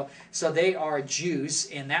Israel. So they are Jews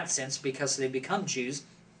in that sense because they become Jews.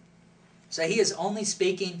 So he is only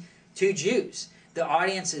speaking to Jews. The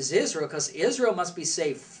audience is Israel because Israel must be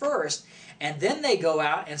saved first, and then they go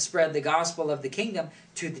out and spread the gospel of the kingdom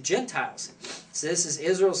to the Gentiles. So this is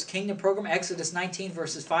Israel's kingdom program. Exodus 19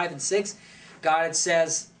 verses 5 and 6. God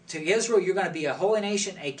says to Israel, you're going to be a holy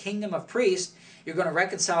nation, a kingdom of priests. You're going to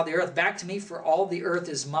reconcile the earth back to me, for all the earth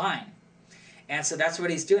is mine. And so that's what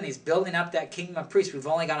he's doing. He's building up that kingdom of priests. We've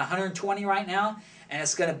only got 120 right now, and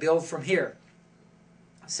it's going to build from here.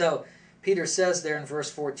 So Peter says there in verse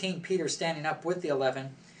 14, Peter standing up with the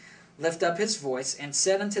 11, lift up his voice and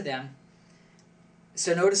said unto them,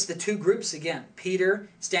 so notice the two groups again. Peter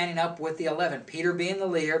standing up with the 11. Peter being the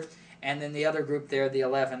leader, and then the other group there, the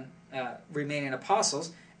 11 remaining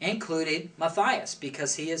apostles, including Matthias,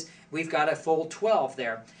 because we've got a full 12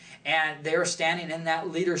 there. And they're standing in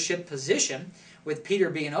that leadership position with Peter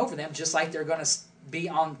being over them, just like they're going to be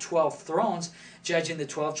on 12 thrones, judging the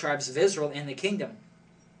 12 tribes of Israel in the kingdom.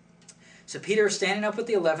 So Peter, standing up with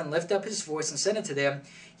the 11, lifted up his voice and said unto them,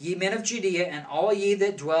 Ye men of Judea, and all ye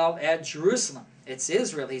that dwell at Jerusalem. It's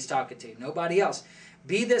Israel he's talking to, nobody else.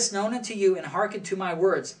 Be this known unto you, and hearken to my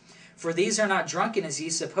words. For these are not drunken as ye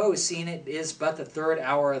suppose, seeing it is but the 3rd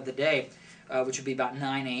hour of the day, which would be about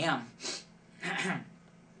 9 a.m.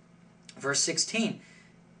 Verse 16,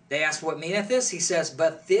 they asked, what meaneth this? He says,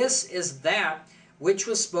 but this is that which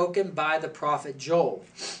was spoken by the prophet Joel.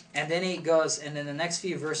 And then he goes, and in the next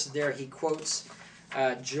few verses there, he quotes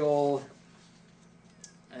Joel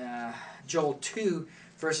 2,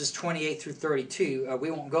 verses 28 through 32.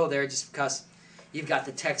 We won't go there just because you've got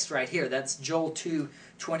the text right here. That's Joel 2,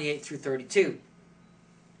 28 through 32.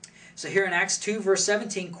 So here in Acts 2, verse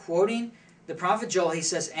 17, quoting the prophet Joel, he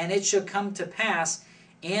says, and it shall come to pass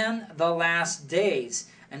in the last days.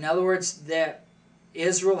 In other words, that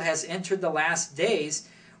Israel has entered the last days,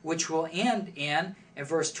 which will end in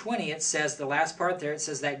verse 20, it says, the last part there, it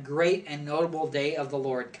says, that great and notable day of the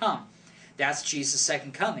Lord come. That's Jesus'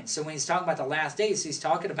 second coming. So when he's talking about the last days, he's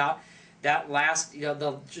talking about that last,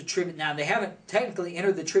 now they haven't technically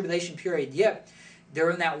entered the tribulation period yet.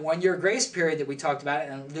 They're in that 1-year grace period that we talked about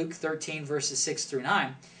in Luke 13, verses 6 through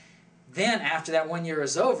 9. Then, after that 1 year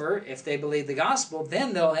is over, if they believe the gospel,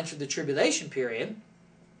 then they'll enter the tribulation period.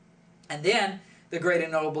 And then the great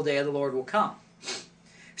and notable day of the Lord will come.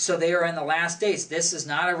 So they are in the last days. This is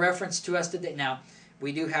not a reference to us today. Now,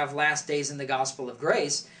 we do have last days in the gospel of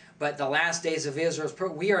grace, but the last days of Israel's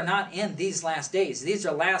we are not in these last days. These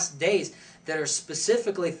are last days that are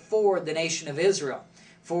specifically for the nation of Israel,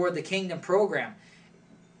 for the kingdom program.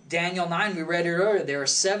 Daniel 9, we read it earlier, there are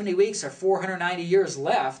 70 weeks or 490 years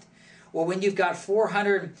left. Well, when you've got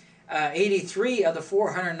 483 of the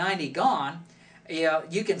 490 gone,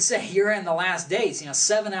 you can say you're in the last days.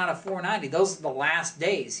 7 out of 490, those are the last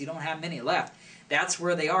days. You don't have many left. That's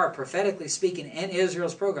where they are, prophetically speaking, in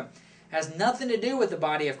Israel's program. Has nothing to do with the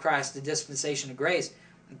body of Christ, the dispensation of grace.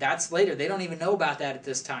 That's later. They don't even know about that at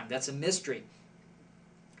this time. That's a mystery.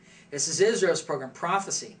 This is Israel's program,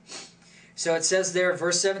 prophecy. So it says there,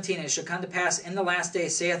 verse 17, it shall come to pass in the last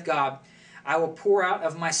days, saith God, I will pour out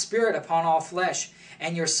of my spirit upon all flesh,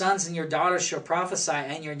 and your sons and your daughters shall prophesy,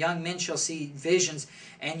 and your young men shall see visions,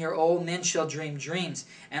 and your old men shall dream dreams.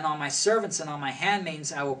 And on my servants and on my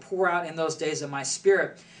handmaidens I will pour out in those days of my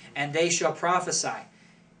spirit, and they shall prophesy.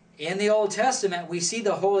 In the Old Testament, we see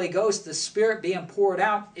the Holy Ghost, the Spirit, being poured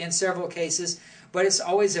out in several cases, but it's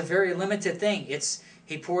always a very limited thing.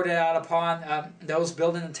 He poured it out upon those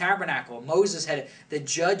building the tabernacle. Moses had it. The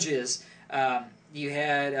judges, you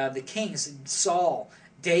had the kings, Saul,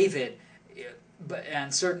 David,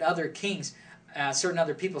 and certain other kings, certain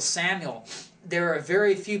other people, Samuel. There are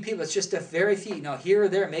very few people. It's just a very few. Here or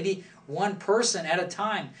there, maybe one person at a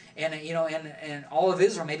time. And in all of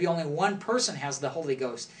Israel, maybe only one person has the Holy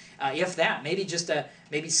Ghost. If that, maybe just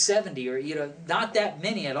maybe 70 or not that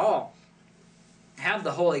many at all have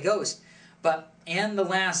the Holy Ghost. But in the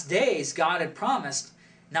last days, God had promised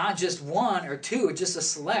not just one or two, or just a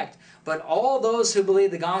select, but all those who believe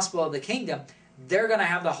the gospel of the kingdom, they're going to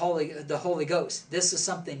have the Holy Ghost. This is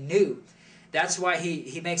something new. That's why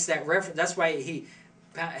he makes that reference. That's why he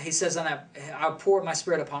says on that, I'll pour my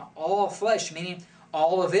spirit upon all flesh, meaning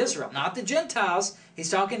all of Israel, not the Gentiles. He's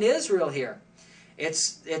talking to Israel here.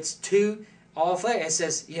 It's to all flesh. It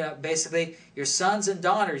says, basically, your sons and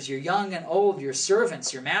daughters, your young and old, your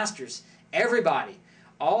servants, your masters, everybody,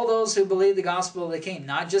 all those who believe the gospel of the king,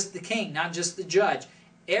 not just the king, not just the judge,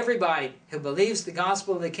 everybody who believes the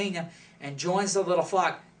gospel of the kingdom and joins the little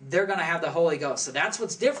flock, they're going to have the Holy Ghost. So that's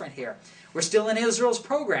what's different here. We're still in Israel's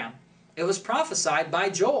program. It was prophesied by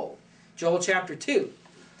Joel, Joel chapter 2.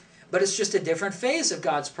 But it's just a different phase of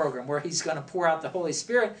God's program where He's going to pour out the Holy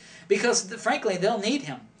Spirit because, frankly, they'll need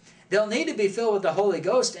Him. They'll need to be filled with the Holy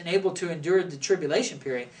Ghost and able to endure the tribulation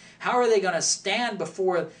period. How are they going to stand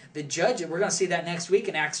before the judge? We're going to see that next week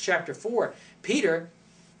in Acts chapter 4. Peter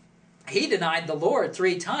He denied the Lord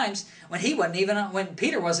 3 times when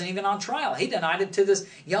Peter wasn't even on trial. He denied it to this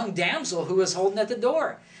young damsel who was holding at the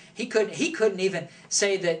door. He couldn't even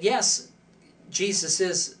say that, yes, Jesus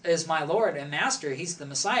is my Lord and Master. He's the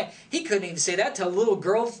Messiah. He couldn't even say that to a little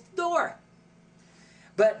girl's door.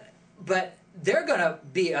 But they're going to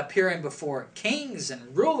be appearing before kings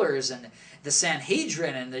and rulers and the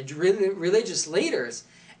Sanhedrin and the religious leaders,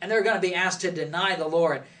 and they're going to be asked to deny the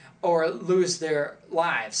Lord or lose their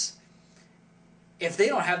lives. If they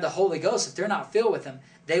don't have the Holy Ghost, if they're not filled with Him,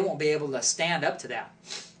 they won't be able to stand up to that.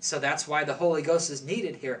 So that's why the Holy Ghost is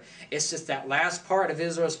needed here. It's just that last part of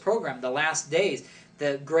Israel's program, the last days,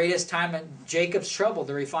 the greatest time of Jacob's trouble,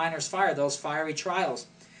 the refiner's fire, those fiery trials.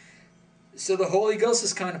 So the Holy Ghost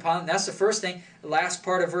is coming upon them. That's the first thing. The last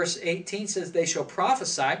part of verse 18 says, they shall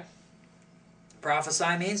prophesy.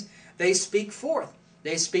 Prophesy means they speak forth.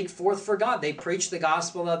 They speak forth for God. They preach the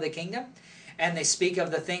gospel of the kingdom, and they speak of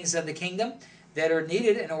the things of the kingdom that are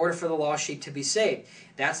needed in order for the lost sheep to be saved.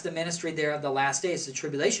 That's the ministry there of the last days, the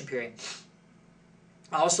tribulation period.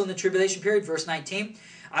 Also in the tribulation period, verse 19,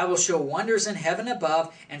 I will show wonders in heaven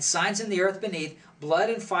above and signs in the earth beneath, blood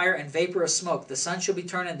and fire and vapor of smoke. The sun shall be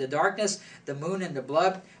turned into darkness, the moon into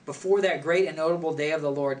blood, before that great and notable day of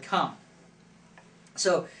the Lord come.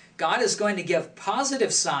 So God is going to give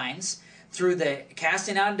positive signs through the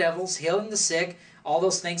casting out of devils, healing the sick, all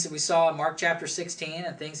those things that we saw in Mark chapter 16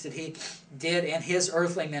 and things that He did in His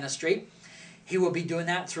earthly ministry. He will be doing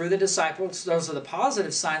that through the disciples. Those are the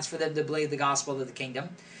positive signs for them to believe the gospel of the kingdom.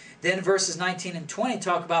 Then verses 19 and 20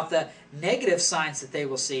 talk about the negative signs that they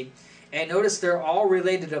will see. And notice they're all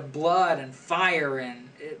related to blood and fire and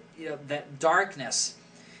that darkness.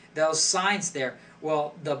 Those signs there.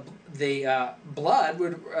 Well, the blood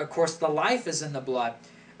would, of course, the life is in the blood.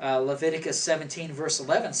 Leviticus 17 verse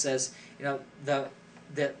 11 says, the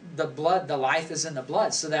blood, the life is in the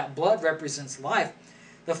blood. So that blood represents life.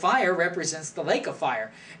 The fire represents the lake of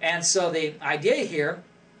fire. And so the idea here,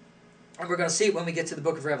 and we're going to see it when we get to the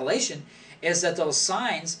book of Revelation, is that those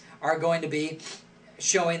signs are going to be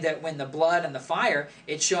showing that when the blood and the fire,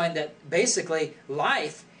 it's showing that basically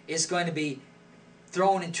life is going to be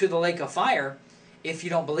thrown into the lake of fire if you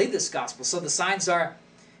don't believe this gospel. So the signs are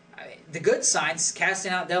the good signs,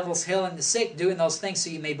 casting out devils, healing the sick, doing those things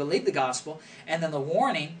so you may believe the gospel. And then the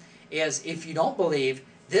warning is if you don't believe,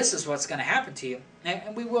 this is what's going to happen to you.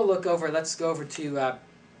 And we will look over, let's go over to,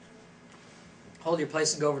 hold your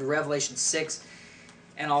place and go over to Revelation 6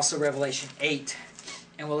 and also Revelation 8.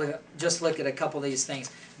 And we'll just look at a couple of these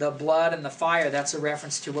things. The blood and the fire, that's a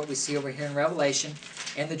reference to what we see over here in Revelation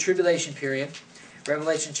in the tribulation period.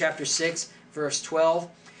 Revelation chapter 6, verse 12.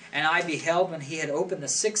 And I beheld when He had opened the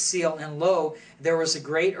 6th seal, and lo, there was a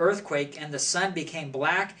great earthquake, and the sun became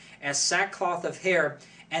black as sackcloth of hair,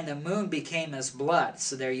 and the moon became as blood.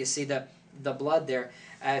 So there you see the blood there.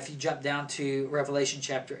 If you jump down to Revelation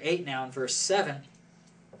chapter 8 now in verse 7.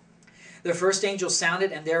 The first angel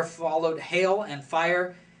sounded, and there followed hail and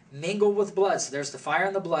fire mingled with blood. So there's the fire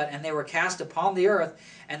and the blood. And they were cast upon the earth,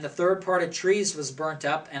 and the third part of trees was burnt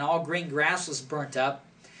up, and all green grass was burnt up.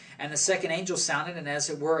 And the second angel sounded, and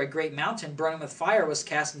as it were a great mountain burning with fire was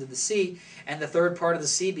cast into the sea, and the third part of the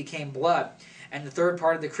sea became blood. And the third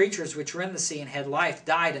part of the creatures which were in the sea and had life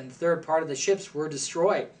died, and the third part of the ships were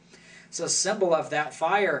destroyed. So a symbol of that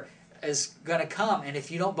fire is going to come, and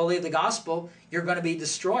if you don't believe the gospel, you're going to be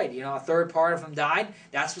destroyed. A third part of them died.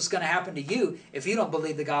 That's what's going to happen to you if you don't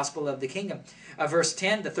believe the gospel of the kingdom. Verse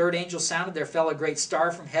 10, the third angel sounded, there fell a great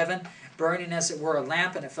star from heaven, burning as it were a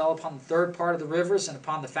lamp, and it fell upon the third part of the rivers and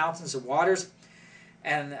upon the fountains of waters.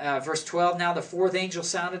 And verse 12, now the fourth angel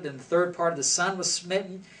sounded, and the third part of the sun was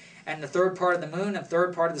smitten, and the third part of the moon, and the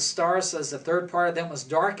third part of the stars, says the third part of them was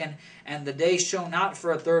darkened, and the day shone not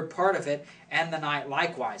for a third part of it, and the night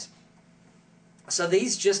likewise. So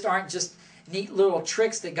these just aren't just neat little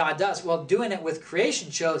tricks that God does. Well, doing it with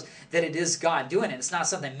creation shows that it is God doing it. It's not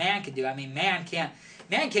something man can do. I mean, man can't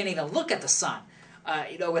even look at the sun,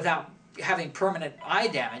 without having permanent eye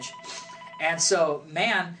damage. And so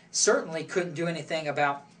man certainly couldn't do anything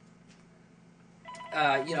about,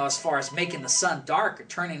 as far as making the sun dark or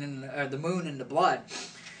turning the moon into blood.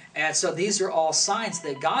 And so these are all signs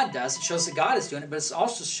that God does. It shows that God is doing it, but it's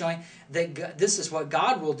also showing that this is what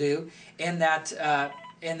God will do in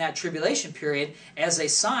that tribulation period as a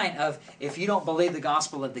sign of, if you don't believe the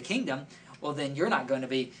gospel of the kingdom, well, then you're not going to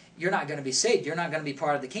be saved. You're not going to be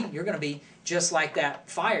part of the kingdom. You're going to be just like that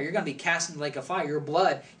fire. You're going to be cast in the lake of fire. Your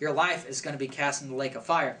blood, your life is going to be cast in the lake of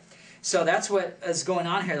fire. So that's what is going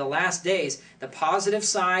on here. The last days, the positive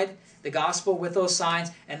side, the gospel with those signs,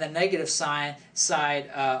 and the negative side,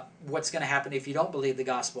 what's going to happen if you don't believe the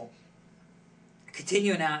gospel.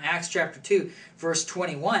 Continuing now in Acts chapter 2, verse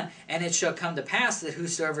 21, and it shall come to pass that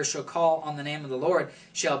whosoever shall call on the name of the Lord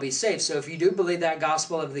shall be saved. So if you do believe that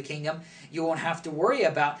gospel of the kingdom, you won't have to worry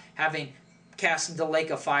about having cast into the lake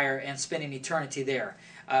of fire and spending eternity there.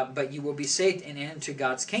 But you will be saved and into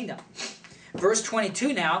God's kingdom. Verse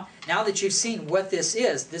 22 now that you've seen what this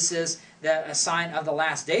is a sign of the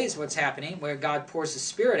last days, what's happening, where God pours His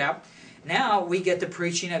Spirit out. Now we get the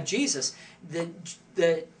preaching of Jesus.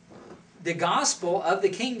 The gospel of the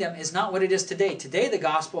kingdom is not what it is today. Today the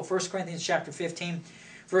gospel, 1 Corinthians chapter 15,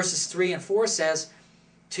 verses 3 and 4 says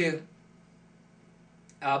to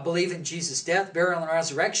believe in Jesus' death, burial, and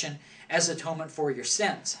resurrection as atonement for your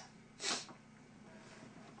sins.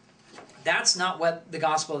 That's not what the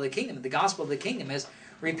gospel of the kingdom is. The gospel of the kingdom is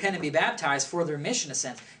repent and be baptized for the remission of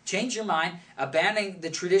sins. Change your mind, abandon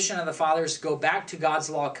the tradition of the fathers, go back to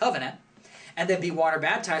God's law covenant, and then be water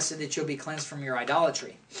baptized so that you'll be cleansed from your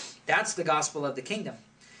idolatry. That's the gospel of the kingdom.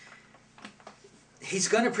 He's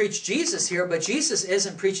going to preach Jesus here, but Jesus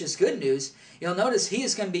isn't preached as good news. You'll notice He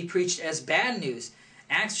is going to be preached as bad news.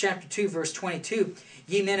 Acts chapter 2, verse 22,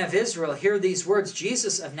 Ye men of Israel, hear these words,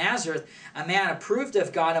 Jesus of Nazareth, a man approved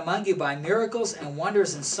of God among you by miracles and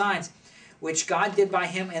wonders and signs, which God did by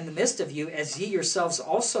Him in the midst of you, as ye yourselves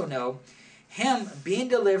also know, Him being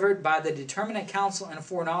delivered by the determinate counsel and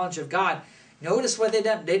foreknowledge of God. Notice what they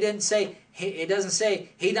did. They didn't say, it doesn't say,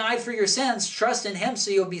 He died for your sins, trust in Him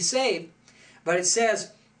so you'll be saved. But it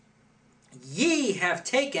says, Ye have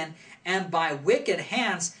taken and by wicked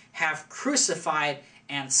hands have crucified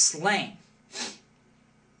and slain.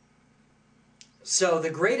 So the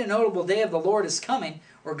great and notable day of the Lord is coming,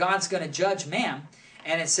 where God's going to judge man.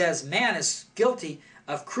 And it says man is guilty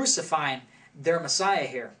of crucifying their Messiah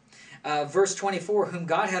here. Verse 24, Whom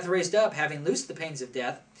God hath raised up, having loosed the pains of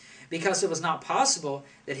death, because it was not possible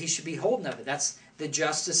that He should be holden of it. That's the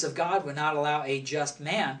justice of God would not allow a just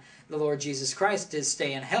man, the Lord Jesus Christ, to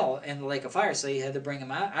stay in hell, in the lake of fire. So He had to bring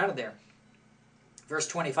him out of there. Verse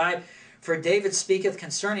 25, For David speaketh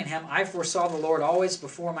concerning him, I foresaw the Lord always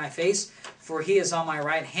before my face, for He is on my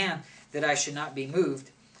right hand, that I should not be moved.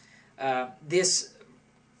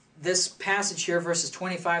 This passage here, verses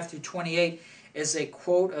 25 through 28, is a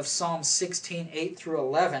quote of Psalm 16, 8 through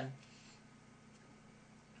 11.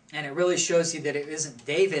 And it really shows you that it isn't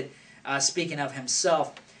David speaking of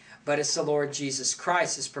himself, but it's the Lord Jesus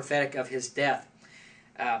Christ. It's prophetic of His death.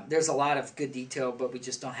 There's a lot of good detail, but we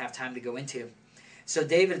just don't have time to go into. So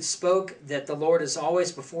David spoke that the Lord is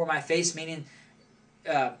always before my face, meaning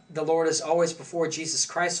the Lord is always before Jesus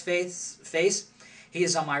Christ's face. He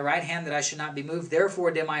is on my right hand, that I should not be moved.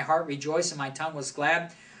 Therefore did my heart rejoice, and my tongue was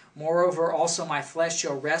glad. Moreover also my flesh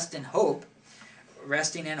shall rest in hope,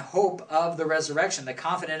 resting in hope of the resurrection, the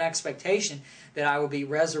confident expectation that I will be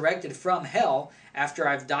resurrected from hell after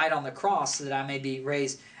I've died on the cross, so that I may be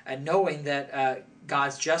raised, knowing that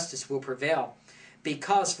God's justice will prevail.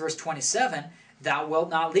 Because, verse 27, Thou wilt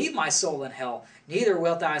not leave my soul in hell, neither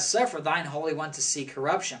wilt thou suffer thine Holy One to see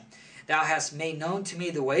corruption. Thou hast made known to me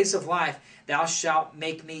the ways of life. Thou shalt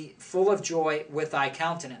make me full of joy with thy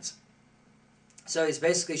countenance. So he's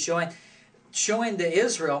basically showing to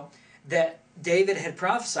Israel that David had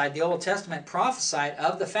prophesied, the Old Testament prophesied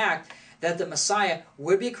of the fact that the Messiah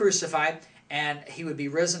would be crucified and He would be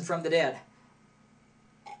risen from the dead.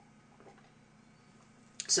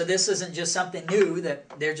 So this isn't just something new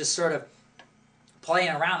that they're just sort of playing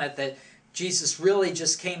around it, that Jesus really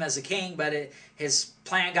just came as a king, but His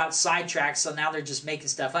plan got sidetracked, so now they're just making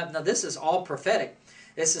stuff up. No, this is all prophetic.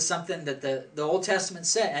 This is something that the Old Testament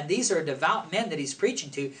said. And these are devout men that He's preaching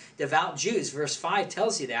to, devout Jews. Verse 5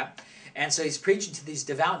 tells you that. And so He's preaching to these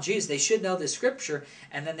devout Jews. They should know the Scripture,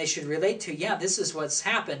 and then they should relate to, yeah, this is what's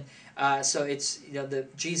happened. So it's,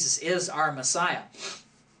 Jesus is our Messiah.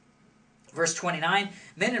 Verse 29,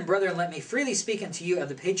 Men and brethren, let me freely speak unto you of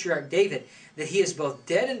the patriarch David, that he is both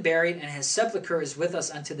dead and buried, and his sepulchre is with us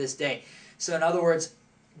unto this day. So in other words,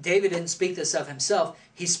 David didn't speak this of himself.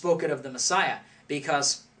 He spoke it of the Messiah,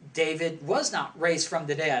 because David was not raised from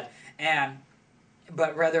the dead,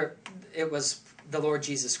 but rather it was the Lord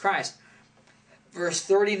Jesus Christ. Verse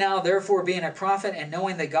 30, Now therefore being a prophet, and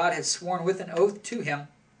knowing that God had sworn with an oath to him,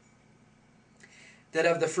 that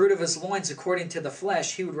of the fruit of his loins, according to the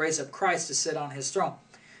flesh, He would raise up Christ to sit on His throne.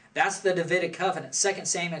 That's the Davidic covenant. 2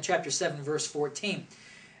 Samuel chapter 7, verse 14.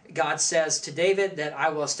 God says to David that I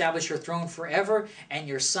will establish your throne forever, and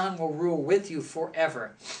your son will rule with you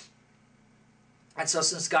forever. And so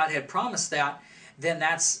since God had promised that, then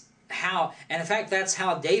that's how, and in fact that's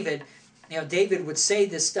how David would say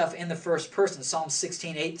this stuff in the first person. Psalm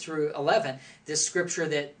 16, 8 through 11, this scripture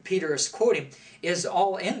that Peter is quoting, is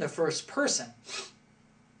all in the first person.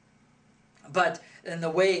 But in the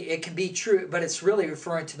way it can be true, but it's really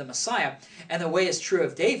referring to the Messiah. And the way it's true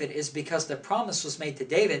of David is because the promise was made to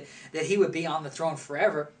David that he would be on the throne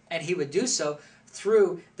forever, and he would do so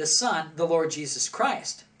through the Son, the Lord Jesus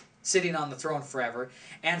Christ, sitting on the throne forever.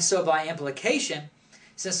 And so by implication,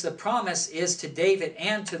 since the promise is to David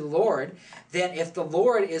and to the Lord, then if the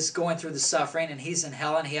Lord is going through the suffering and he's in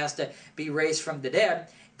hell and he has to be raised from the dead,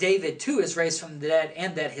 David too is raised from the dead,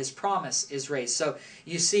 and that his promise is raised. So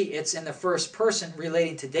you see, it's in the first person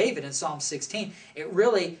relating to David in Psalm 16. It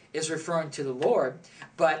really is referring to the Lord,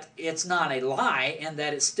 but it's not a lie in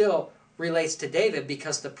that it still relates to David,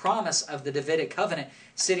 because the promise of the Davidic covenant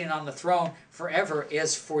sitting on the throne forever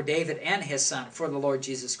is for David and his son, for the Lord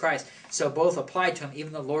Jesus Christ. So both apply to him.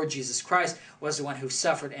 Even the Lord Jesus Christ was the one who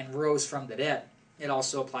suffered and rose from the dead. It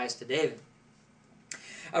also applies to David.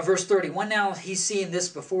 Verse 31, now he seeing this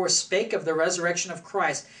before spake of the resurrection of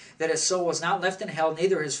Christ, that his soul was not left in hell,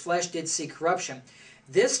 neither his flesh did see corruption.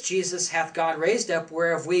 This Jesus hath God raised up,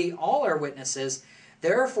 whereof we all are witnesses.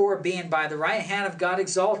 Therefore, being by the right hand of God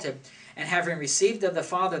exalted, and having received of the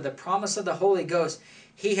Father the promise of the Holy Ghost,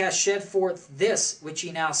 he hath shed forth this which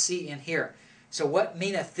ye now see and hear. So what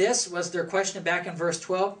meaneth this, was their question back in verse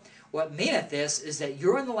 12. What meaneth this is that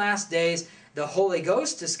you're in the last days, the Holy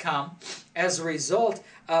Ghost has come as a result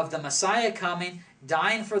of the Messiah coming,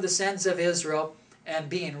 dying for the sins of Israel, and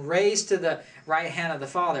being raised to the right hand of the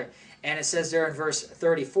Father. And it says there in verse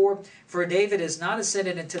 34, for David is not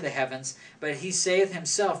ascended into the heavens, but he saith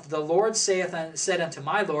himself, the Lord said unto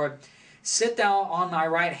my Lord, sit thou on my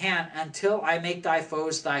right hand until I make thy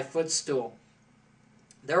foes thy footstool.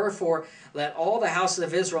 Therefore, let all the house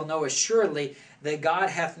of Israel know assuredly that God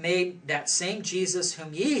hath made that same Jesus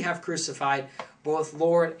whom ye have crucified, both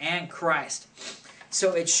Lord and Christ.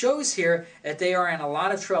 So it shows here that they are in a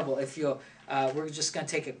lot of trouble. If you'll, we're just going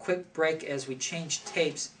to take a quick break as we change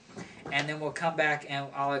tapes, and then we'll come back and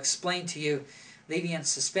I'll explain to you, leaving you in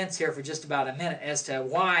suspense here for just about a minute, as to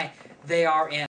why they are in